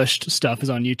polished stuff is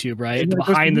on YouTube, right? The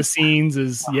behind the scenes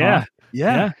is yeah.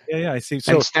 I see.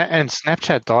 So and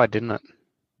Snapchat died, didn't it?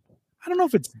 I don't know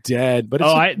if it's dead, but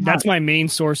it's that's my main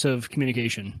source of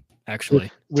communication,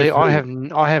 actually. See, I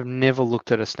have never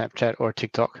looked at a Snapchat or a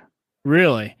TikTok.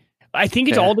 Really? I think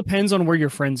it all depends on where your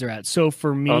friends are at. So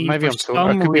for me, for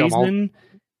some reason,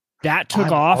 that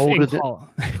took off in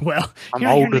college. Well, I'm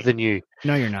older than you.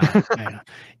 No, you're not.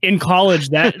 In college,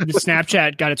 the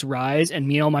Snapchat got its rise, and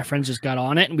me and all my friends just got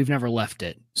on it, and we've never left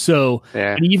it. So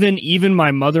even my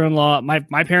mother-in-law,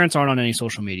 my parents aren't on any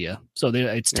social media, so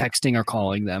it's texting or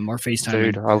calling them or FaceTime.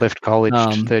 Dude, I left college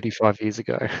 35 years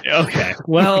ago. Okay,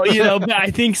 well, but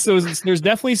I think so. There's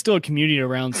definitely still a community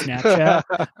around Snapchat.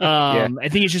 I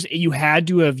think it's just you had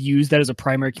to have used that as a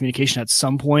primary communication at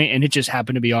some point, and it just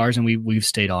happened to be ours, and we've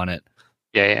stayed on it.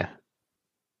 Yeah.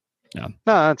 No,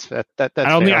 that's that.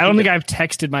 I don't think I've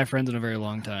texted my friends in a very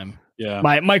long time. Yeah,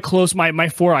 my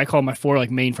four, I call my four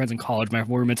like main friends in college. My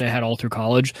four roommates I had all through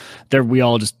college. We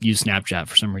all just use Snapchat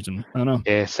for some reason. I don't know.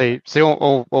 Yeah, see,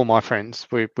 all my friends,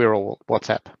 we're all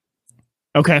WhatsApp.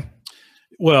 Okay.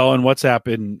 Well, and WhatsApp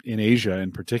in Asia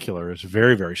in particular is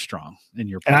very, very strong.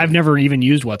 And I've never even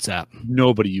used WhatsApp.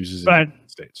 Nobody uses it in the United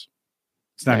States.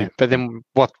 But then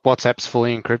WhatsApp's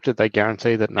fully encrypted. They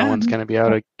guarantee that no one's going to be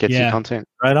able to get your content.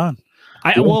 Right on.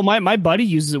 My buddy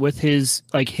uses it with his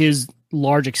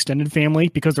large extended family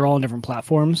because they're all on different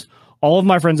platforms. All of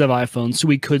my friends have iPhones, so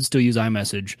we could still use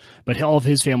iMessage. But all of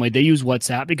his family, they use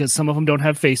WhatsApp because some of them don't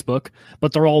have Facebook,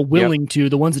 but they're all willing to.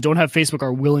 The ones that don't have Facebook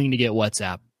are willing to get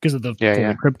WhatsApp because of the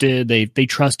encrypted. They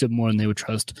trust it more than they would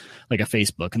trust like a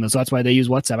Facebook, and so that's why they use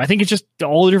WhatsApp. I think it's just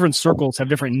all the different circles have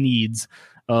different needs.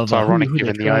 It's ironic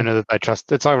given the owner that they trust.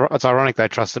 It's ironic they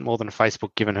trust it more than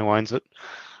Facebook given who owns it.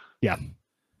 Yeah.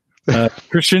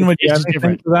 Christian, would you have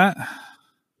anything for that?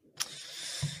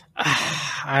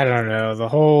 I don't know. The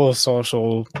whole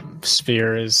social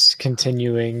sphere is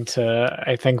continuing to,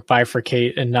 I think,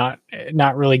 bifurcate and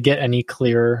not really get any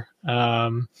clearer.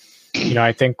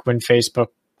 I think when Facebook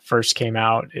first came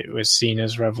out, it was seen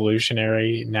as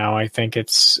revolutionary. Now I think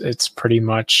it's pretty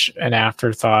much an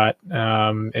afterthought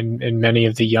in many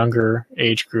of the younger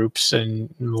age groups,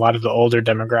 and a lot of the older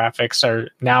demographics are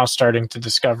now starting to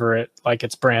discover it like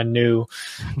it's brand new.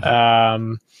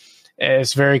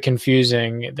 It's very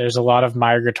confusing. There's a lot of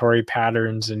migratory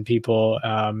patterns and people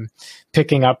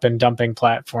picking up and dumping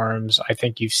platforms. I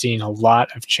think you've seen a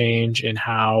lot of change in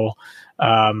how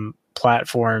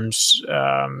platforms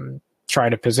try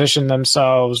to position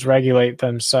themselves, regulate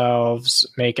themselves,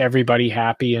 make everybody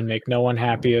happy and make no one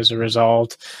happy as a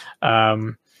result.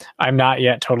 I'm not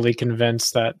yet totally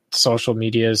convinced that social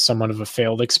media is somewhat of a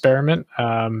failed experiment.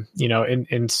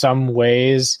 In some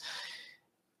ways,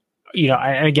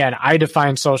 I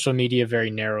define social media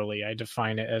very narrowly. I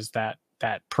define it as that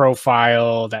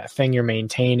profile, that thing you're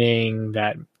maintaining,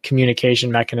 that communication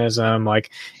mechanism.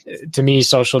 Like, to me,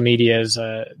 social media is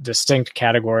a distinct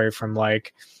category from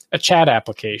like a chat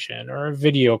application or a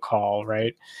video call,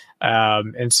 right?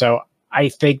 And so I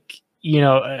think,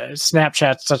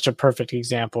 Snapchat's such a perfect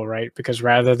example, right? Because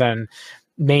rather than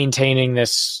maintaining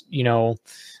this,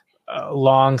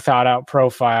 long thought out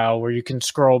profile where you can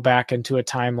scroll back into a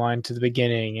timeline to the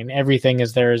beginning and everything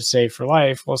is there to save for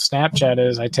life. Well, Snapchat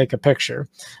is, I take a picture,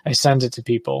 I send it to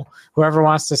people. Whoever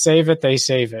wants to save it, they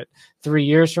save it. 3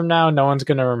 years from now, no one's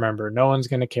going to remember. No one's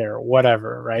going to care,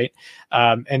 whatever, right?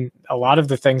 And a lot of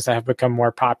the things that have become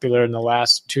more popular in the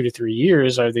last 2 to 3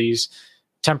 years are these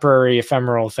temporary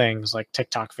ephemeral things like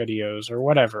TikTok videos or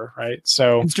whatever, right?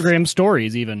 So Instagram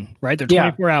stories even, right? They're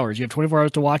 24 hours. You have 24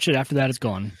 hours to watch it. After that, it's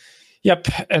gone. Yep.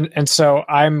 And so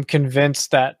I'm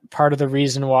convinced that part of the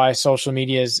reason why social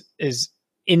media is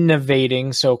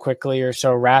innovating so quickly or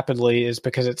so rapidly is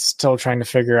because it's still trying to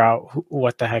figure out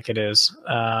what the heck it is.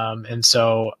 And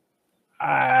so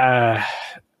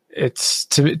it's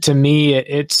to me,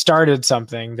 it started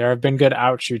something. There have been good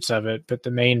outshoots of it, but the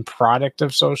main product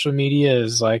of social media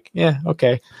is like, yeah,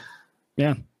 okay.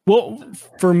 Yeah. Well,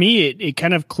 for me, it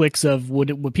kind of clicks of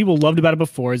what people loved about it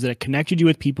before is that it connected you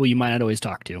with people you might not always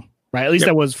talk to. Right. At least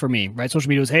that was for me. Right. Social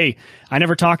media was, hey, I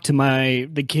never talked to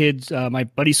the kids, my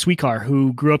buddy Sweetcar,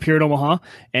 who grew up here in Omaha,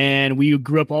 and we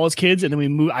grew up all as kids. And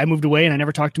then I moved away and I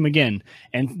never talked to him again.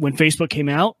 And when Facebook came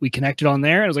out, we connected on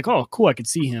there. And I was like, oh, cool. I could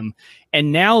see him.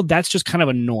 And now that's just kind of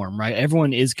a norm, right?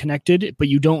 Everyone is connected, but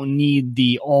you don't need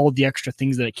all the extra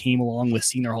things that it came along with,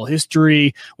 seeing their whole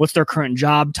history. What's their current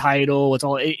job title?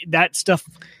 That stuff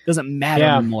doesn't matter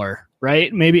anymore.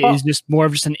 Right. Maybe it's just more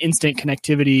of just an instant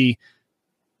connectivity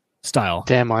style.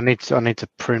 Damn, I need to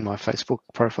prune my Facebook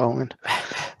profile in.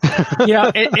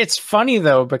 It's funny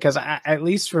though, because at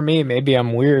least for me, maybe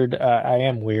I'm weird. I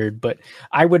am weird, but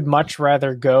I would much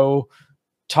rather go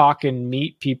talk and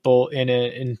meet people in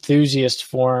an enthusiast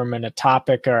form and a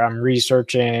topic or I'm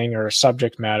researching or a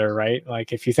subject matter, right?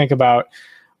 Like if you think about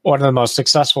one of the most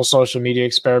successful social media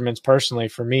experiments personally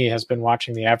for me has been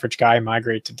watching the average guy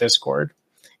migrate to Discord,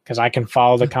 because I can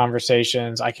follow the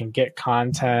conversations, I can get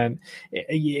content.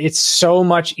 It's so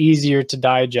much easier to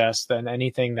digest than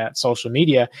anything that social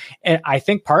media. And I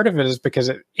think part of it is because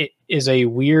it is a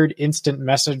weird instant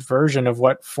message version of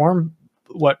what forum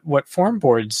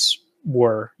boards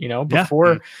were,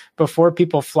 before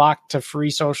people flocked to free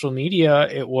social media.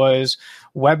 It was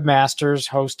webmasters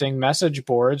hosting message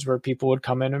boards where people would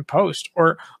come in and post,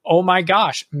 or, oh my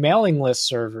gosh, mailing list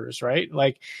servers, right?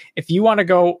 Like if you want to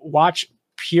go watch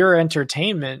pure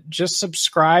entertainment, just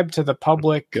subscribe to the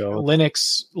public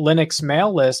Linux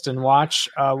mail list and watch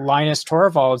Linus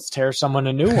Torvalds tear someone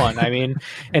a new one. I mean,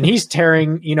 and he's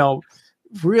tearing,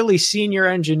 really senior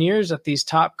engineers at these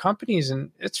top companies,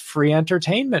 and it's free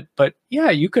entertainment. But yeah,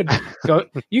 you could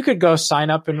go sign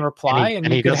up and reply,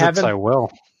 and you could have it so well.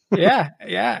 Yeah.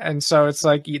 And so it's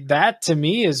like that to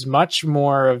me is much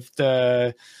more of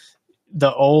the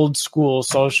old school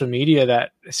social media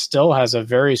that still has a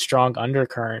very strong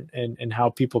undercurrent in how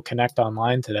people connect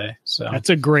online today. So that's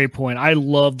a great point. I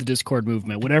love the Discord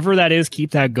movement. Whatever that is,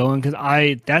 keep that going, because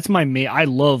I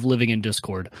love living in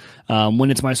Discord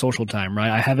when it's my social time, right?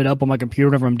 I have it up on my computer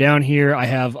whenever I'm down here. I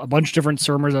have a bunch of different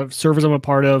servers I'm a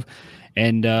part of,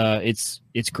 and it's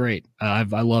great. I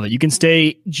love it. You can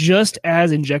stay just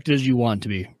as injected as you want to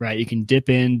be, right? You can dip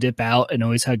in, dip out, and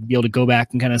always be able to go back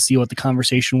and kind of see what the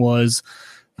conversation was.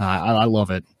 I love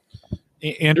it.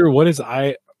 Andrew, what is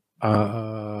ISCA?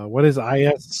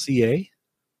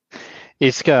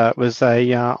 ISCA was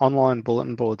a online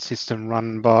bulletin board system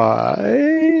run by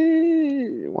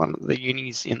one of the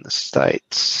unis in the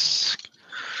States.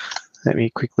 Let me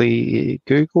quickly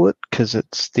Google it, because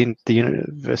it's the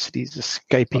university's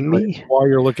escaping me. While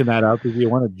you're looking that up, if you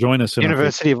want to join us in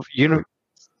University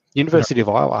of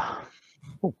Iowa.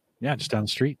 Oh, yeah, just down the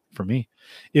street from me.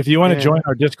 If you want to join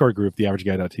our Discord group,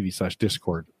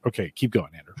 theaverageguy.tv/Discord. Okay, keep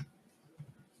going, Andrew.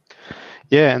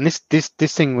 Yeah, and this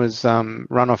thing was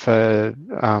run off a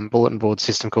bulletin board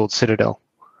system called Citadel.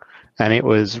 And it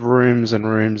was rooms and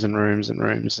rooms and rooms and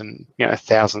rooms, and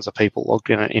thousands of people logged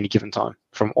in at any given time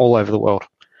from all over the world.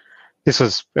 This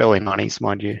was early 90s,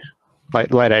 mind you, late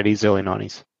 80s, early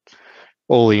 90s.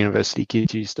 All the university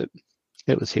kids used it.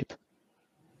 It was hip.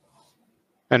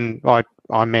 And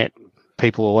I met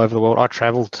people all over the world. I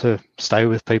traveled to stay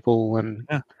with people and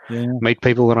meet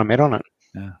people that I met on it.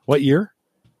 Yeah. What year?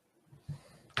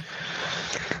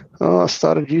 I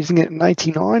started using it in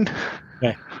 89.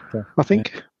 Okay. I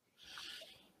think.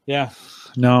 Yeah.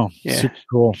 No. Yeah.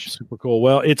 Super cool.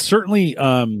 Well, it's certainly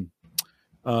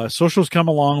social's come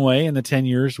a long way in the 10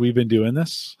 years we've been doing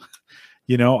this.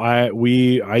 I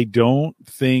don't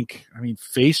think,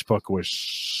 Facebook was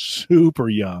super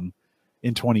young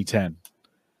in 2010.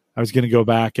 I was going to go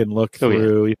back and look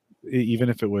through, even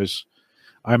if it was,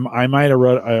 I might have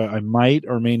wrote, I might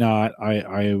or may not.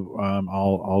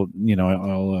 I'll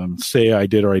say I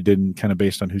did or I didn't, kind of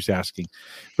based on who's asking.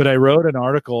 But I wrote an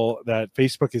article that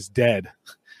Facebook is dead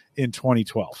in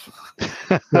 2012.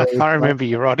 I remember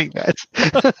you writing that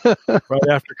right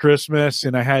after Christmas,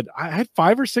 and I had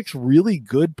 5 or 6 really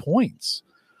good points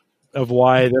of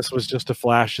why this was just a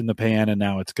flash in the pan, and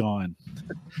now it's gone.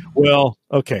 Well,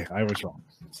 okay, I was wrong.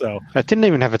 So it didn't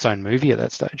even have its own movie at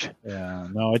that stage. Yeah,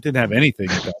 no, it didn't have anything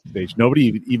at that stage.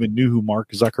 Nobody even knew who Mark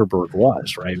Zuckerberg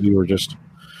was, right? We were just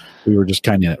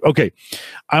kind of okay.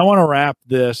 I want to wrap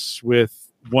this with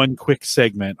one quick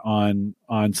segment on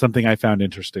something I found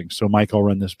interesting. So, Mike, I'll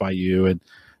run this by you, and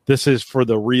this is for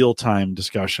the real time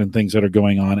discussion, things that are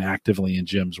going on actively in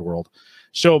Jim's world.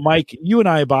 So, Mike, you and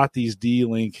I bought these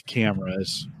D-Link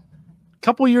cameras a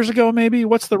couple years ago, maybe.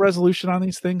 What's the resolution on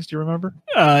these things? Do you remember?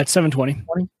 It's 720.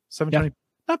 720. Yeah.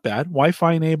 Not bad.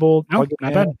 Wi-Fi enabled. No,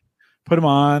 not bad. Put them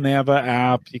on. They have an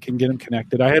app. You can get them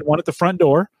connected. I had one at the front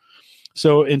door.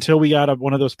 So until we got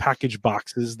one of those package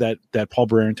boxes that Paul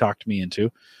Brereton talked me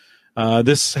into,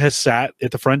 this has sat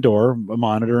at the front door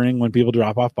monitoring when people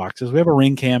drop off boxes. We have a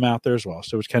Ring cam out there as well,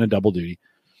 so it's kind of double duty.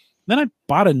 Then I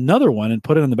bought another one and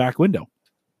put it in the back window,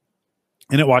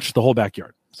 and it watched the whole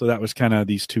backyard. So that was kind of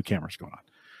these 2 cameras going on.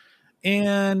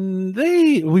 And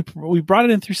we brought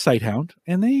it in through Sighthound,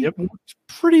 and they worked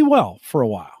pretty well for a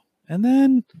while. And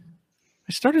then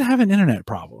I started having internet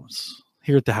problems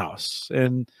here at the house,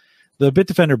 and the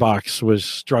Bitdefender box was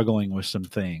struggling with some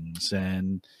things,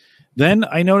 and Then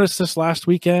I noticed this last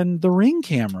weekend, the Ring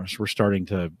cameras were starting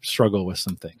to struggle with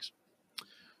some things.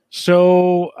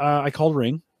 So I called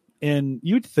Ring, and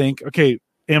you'd think, okay,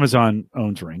 Amazon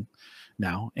owns Ring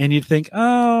now, and you'd think,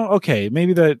 oh, okay,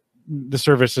 maybe the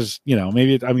service is,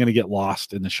 maybe I'm going to get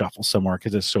lost in the shuffle somewhere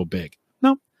because it's so big.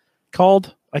 No,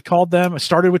 I called them. I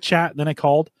started with chat, then I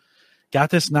called. Got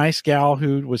this nice gal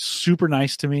who was super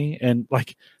nice to me and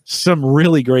like some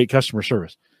really great customer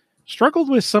service. Struggled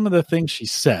with some of the things she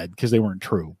said because they weren't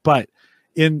true, but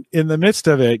in the midst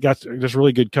of it, got this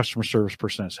really good customer service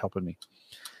person that's helping me.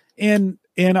 And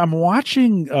I'm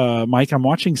watching Mike. I'm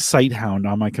watching Sighthound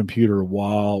on my computer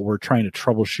while we're trying to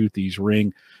troubleshoot these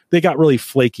Ring. They got really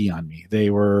flaky on me. They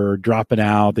were dropping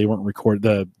out. They weren't recording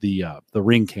the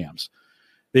Ring cams.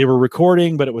 They were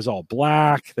recording, but it was all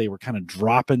black. They were kind of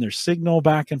dropping their signal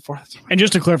back and forth. And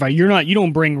just to clarify, you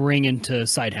don't bring Ring into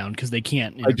Sighthound because they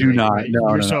can't. I do not. Right? No.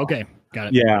 Okay, got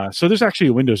it. Yeah. So there's actually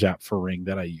a Windows app for Ring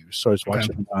that I use. So I was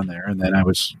watching it on there, and then I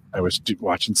was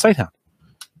watching Sighthound,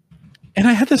 and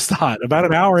I had this thought about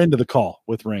an hour into the call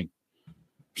with Ring.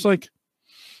 It's like,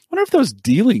 I wonder if those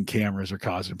dealing cameras are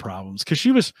causing problems, because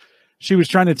she was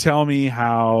trying to tell me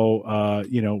how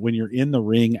when you're in the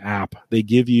Ring app, they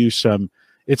give you some.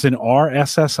 It's an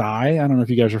RSSI. I don't know if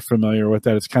you guys are familiar with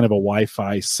that. It's kind of a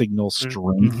Wi-Fi signal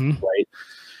strength, right?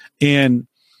 And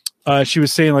she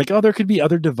was saying like, oh, there could be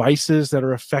other devices that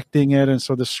are affecting it. And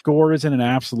so the score isn't an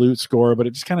absolute score, but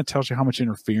it just kind of tells you how much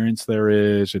interference there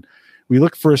is. And we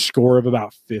look for a score of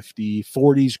about 50.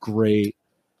 40 is great.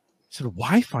 I said,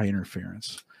 Wi-Fi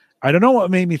interference. I don't know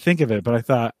what made me think of it, but I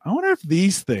thought, I wonder if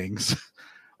these things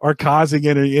are causing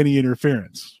any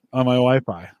interference on my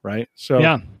Wi-Fi, right? So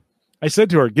yeah. I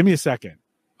said to her, give me a second.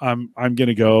 I'm going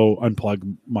to go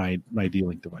unplug my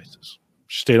D-Link devices.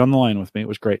 She stayed on the line with me. It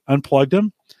was great. Unplugged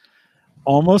them.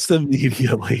 Almost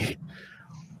immediately,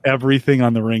 everything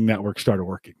on the Ring network started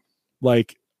working.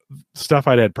 Like stuff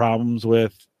I'd had problems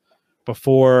with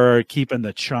before, keeping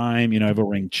the chime. I have a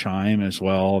Ring chime as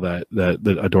well, that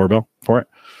a doorbell for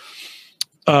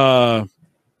it.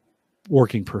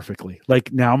 Working perfectly.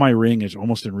 Like now my Ring is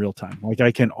almost in real time. Like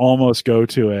I can almost go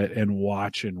to it and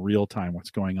watch in real time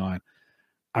what's going on.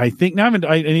 I think now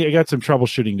I got some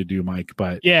troubleshooting to do, Mike,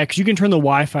 but yeah, because you can turn the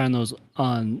Wi-Fi on those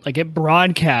on, like it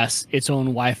broadcasts its own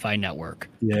Wi-Fi network.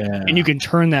 Yeah. And you can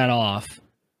turn that off.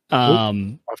 I'll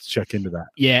have to check into that.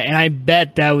 Yeah, and I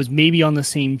bet that was maybe on the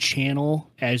same channel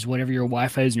as whatever your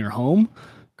Wi-Fi is in your home.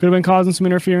 Could have been causing some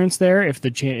interference there if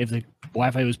the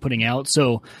Wi-Fi was putting out.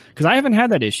 So, because I haven't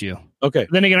had that issue. Okay.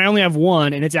 Then again, I only have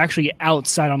one, and it's actually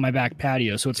outside on my back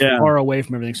patio, so it's far away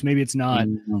from everything. So maybe it's not.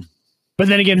 Mm-hmm. But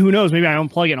then again, who knows? Maybe I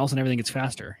unplug it, and all of a sudden everything gets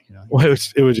faster. Well,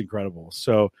 it was incredible.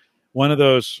 So one of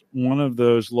those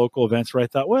local events where I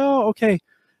thought, well, okay,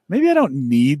 maybe I don't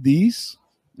need these.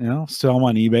 Sell them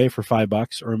on eBay for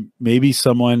 $5, or maybe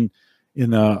someone in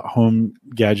the Home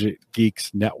Gadget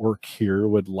Geeks network here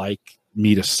would like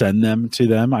me to send them to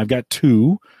them. I've got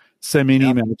 2. Send me an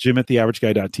email,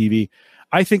 jim@theaverageguy.tv.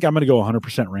 I think I'm going to go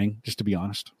 100% Ring, just to be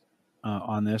honest,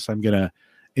 on this. I'm going to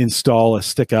install a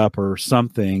stick up or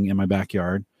something in my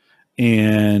backyard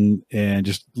and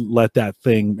just let that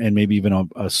thing, and maybe even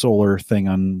a solar thing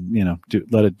on,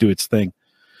 let it do its thing.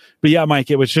 But yeah, Mike,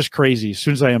 it was just crazy. As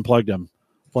soon as I unplugged them,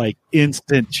 like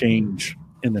instant change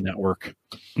in the network.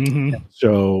 Mm-hmm.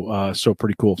 So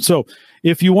pretty cool. So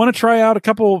if you want to try out a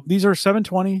couple, these are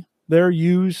 720. They're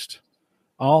used.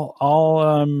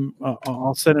 I'll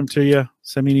send them to you.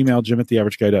 Send me an email,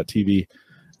 jim@theaverageguy.tv,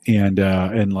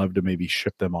 and love to maybe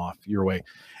ship them off your way.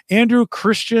 Andrew,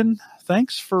 Christian,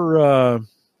 thanks for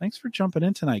jumping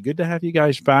in tonight. Good to have you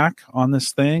guys back on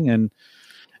this thing, and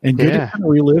good to kind of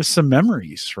relive some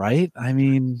memories, right? I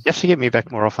mean, you have to get me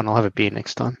back more often. I'll have a beer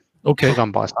next time. Okay, I'll go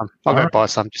and buy some. I'll go buy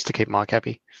some just to keep Mike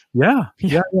happy. Yeah,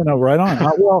 no, right on.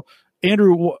 Well,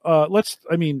 Andrew,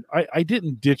 I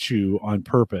didn't ditch you on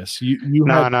purpose.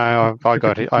 I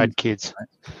got it. I had kids.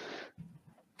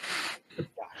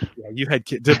 Yeah, you had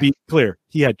kids. To be clear,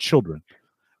 he had children.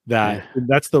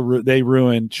 Children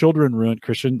ruin.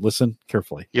 Christian, listen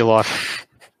carefully. Your life.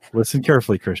 Listen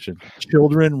carefully, Christian.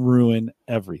 Children ruin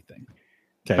everything.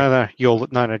 Okay. No,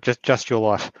 just your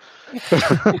life. Good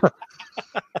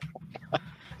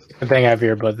thing I have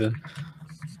earbuds then.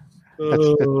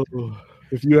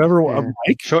 If you ever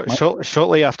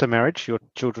shortly after marriage, your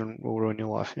children will ruin your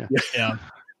life. Yeah.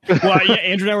 Well, yeah,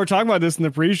 Andrew and I were talking about this in the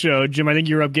pre-show. Jim, I think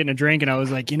you were up getting a drink, and I was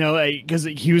like, because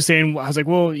he was saying, I was like,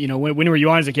 well, when were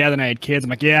you on? He's like, yeah, then I had kids. I'm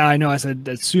like, yeah, I know. I said,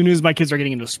 as soon as my kids are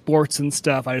getting into sports and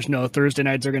stuff, I just know Thursday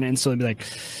nights are going to instantly be like,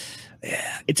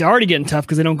 yeah, it's already getting tough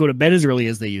because they don't go to bed as early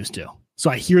as they used to.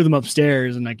 So I hear them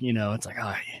upstairs, and it's like,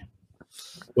 oh.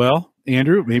 Well,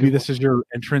 Andrew, maybe this is your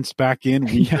entrance back in.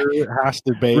 Weaker has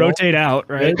to bail. Rotate out,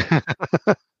 right?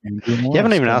 You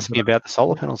haven't even asked me about the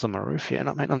solar panels on my roof yet.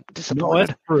 I mean, I'm disappointed. No,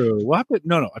 that's true.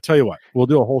 No. I'll tell you what. We'll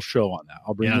do a whole show on that.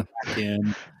 I'll bring you back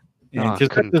in. No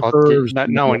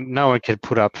one could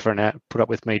put up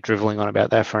with me driveling on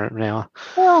about that for an hour.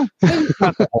 Well, maybe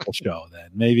not the whole show then.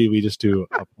 Maybe we just do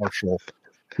a partial.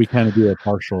 We kind of do a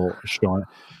partial show on it.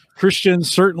 Christian,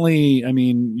 certainly, I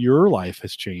mean, your life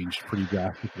has changed pretty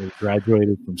drastically.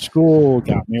 Graduated from school,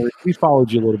 got married. We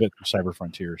followed you a little bit through Cyber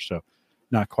Frontier, so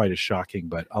not quite as shocking,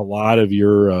 but a lot of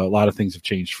things have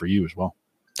changed for you as well.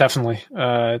 Definitely.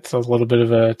 It's a little bit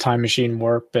of a time machine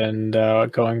warp, and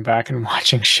going back and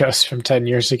watching shows from 10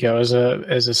 years ago is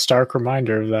a stark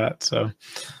reminder of that. So,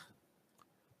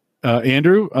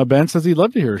 Andrew, Ben says he'd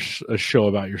love to hear a show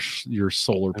about your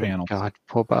solar panels. God,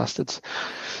 poor bastards.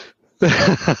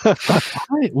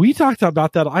 We talked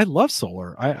about that. I love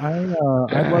solar. I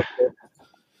love it.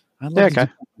 I love it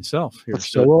myself here.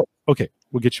 So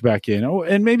we'll get you back in. Oh,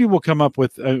 and maybe we'll come up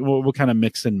with we'll kind of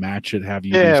mix and match it. Have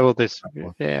you? We'll do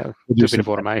a bit of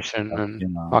automation,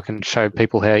 and I can show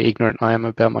people how ignorant I am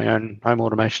about my own home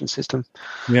automation system.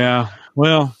 Yeah.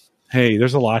 Well, hey,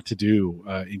 there's a lot to do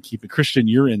in keeping. Christian,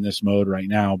 you're in this mode right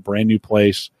now. Brand new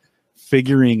place.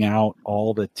 Figuring out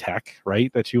all the tech,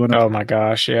 right? That you want to. Oh my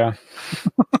gosh, yeah.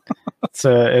 It's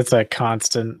a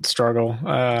constant struggle.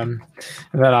 And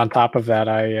then on top of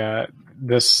that,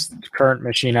 this current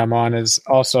machine I'm on is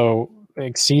also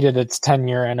exceeded its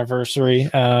 10-year anniversary.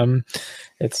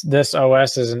 This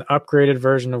OS is an upgraded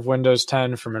version of Windows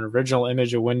 10 from an original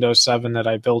image of Windows 7 that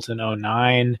I built in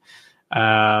 2009.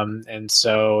 And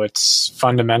so it's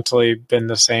fundamentally been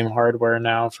the same hardware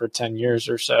now for 10 years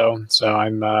or so. So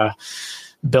I'm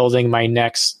building my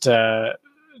next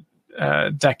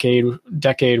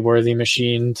decade worthy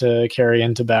machine to carry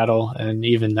into battle, and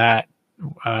even that,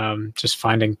 just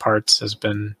finding parts has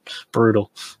been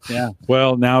brutal. Yeah.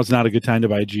 Well, now it's not a good time to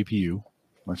buy a GPU.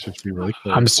 Let's just be really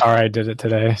clear. I'm sorry I did it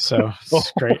today. So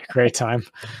it's great time.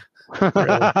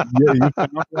 Really?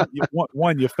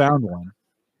 You found one.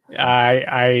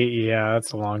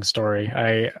 That's a long story.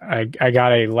 I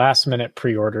got a last minute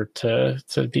pre-order to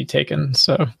be taken.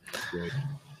 So good.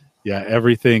 Yeah,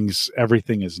 everything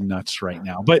is nuts right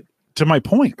now. But to my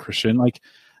point, Christian, like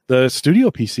the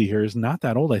studio PC here is not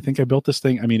that old. I think I built this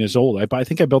thing. I mean, it's old. I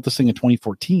think I built this thing in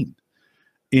 2014,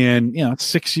 and it's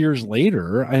 6 years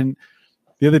later. And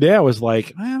the other day I was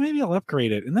like, maybe I'll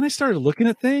upgrade it. And then I started looking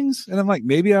at things, and I'm like,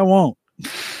 maybe I won't.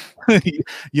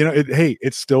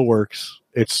 It still works.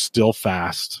 It's still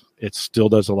fast. It still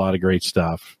does a lot of great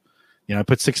stuff. I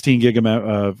put 16 gig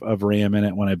of RAM in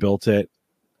it when I built it.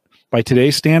 By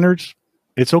today's standards,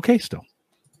 it's okay still.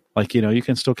 Like, you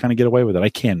can still kind of get away with it. I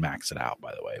can max it out,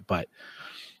 by the way, but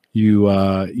you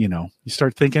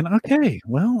start thinking, okay,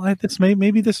 well,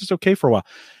 maybe this is okay for a while.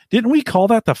 Didn't we call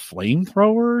that the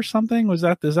flamethrower or something? Is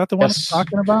that the one I'm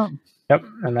talking about? Yep.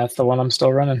 And that's the one I'm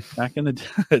still running. Back in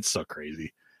it's so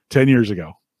crazy. 10 years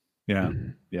ago. Yeah.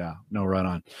 Mm-hmm. Yeah. No run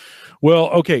on. Well,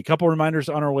 okay. A couple reminders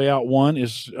on our way out. One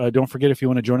is don't forget, if you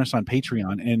want to join us on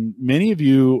Patreon, and many of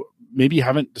you maybe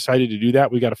haven't decided to do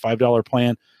that. We got a $5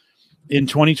 plan. In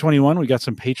 2021, we got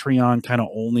some Patreon kind of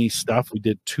only stuff. We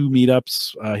did 2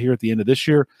 meetups here at the end of this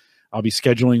year. I'll be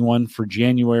scheduling one for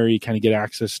January, kind of get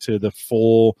access to the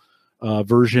full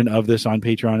version of this on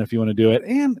Patreon if you want to do it.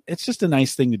 And it's just a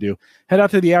nice thing to do. Head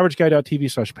out to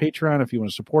theaverageguy.tv/Patreon if you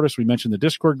want to support us. We mentioned the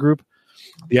Discord group,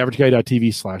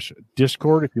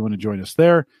 theaverageguy.tv/Discord if you want to join us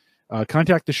there.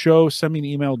 Contact the show. Send me an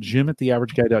email,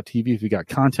 jim@theaverageguy.tv if you got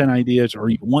content ideas or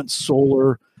you want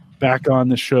solar back on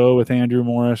the show with Andrew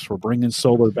Morris. We're bringing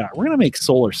solar back. We're going to make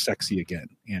solar sexy again,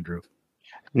 Andrew.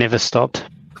 Never stopped.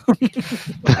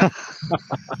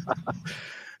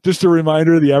 Just a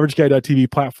reminder, the AverageGuy.tv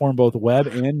platform, both web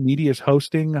and media, is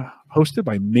hosted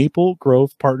by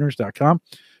MapleGrovePartners.com.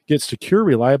 Get secure,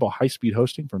 reliable, high-speed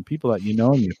hosting from people that you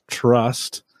know and you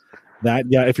trust. That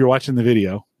guy, if you're watching the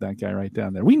video, that guy right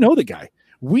down there. We know the guy.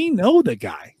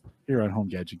 Here on Home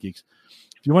Gadget Geeks.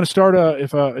 If you want to start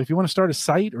if you want to start a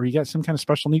site or you got some kind of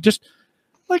special need, just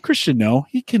let Christian know.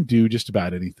 He can do just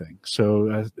about anything.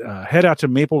 So head out to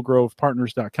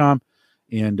MapleGrovePartners.com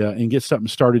and get something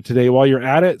started today. While you're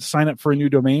at it, sign up for a new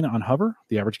domain on Hover,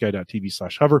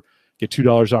 theaverageguy.tv/Hover. Get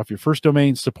 $2 off your first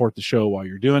domain. Support the show while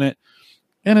you're doing it.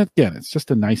 And again, it's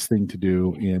just a nice thing to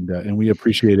do, and we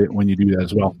appreciate it when you do that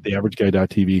as well.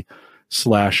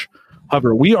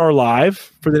 theaverageguy.tv/Hover. We are live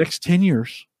for the next 10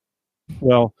 years.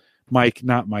 Well,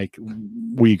 not Mike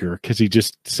Uyghur, because he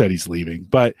just said he's leaving.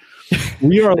 But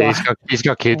we are live. He's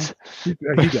got kids.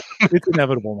 It's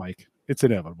inevitable, Mike. It's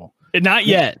inevitable. Not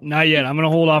yet. Not yet. I'm going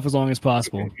to hold off as long as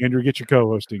possible. Okay. Andrew, get your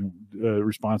co-hosting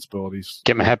responsibilities.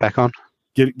 Get my hat back on.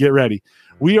 Get ready.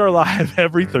 We are live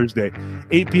every Thursday,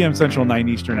 8 p.m. Central, 9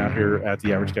 Eastern out here at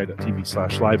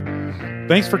theaverageguy.tv/live.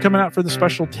 Thanks for coming out for the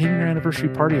special 10-year anniversary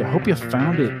party. I hope you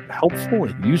found it helpful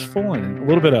and useful, and a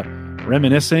little bit of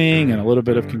reminiscing and a little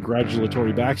bit of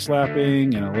congratulatory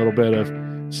backslapping and a little bit of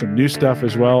some new stuff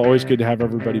as well. Always good to have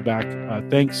everybody back.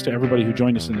 Thanks to everybody who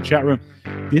joined us in the chat room.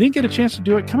 If you didn't get a chance to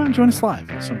do it, come out and join us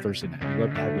live some Thursday night. We'd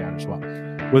love to have you out as well.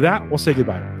 With that, we'll say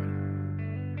goodbye.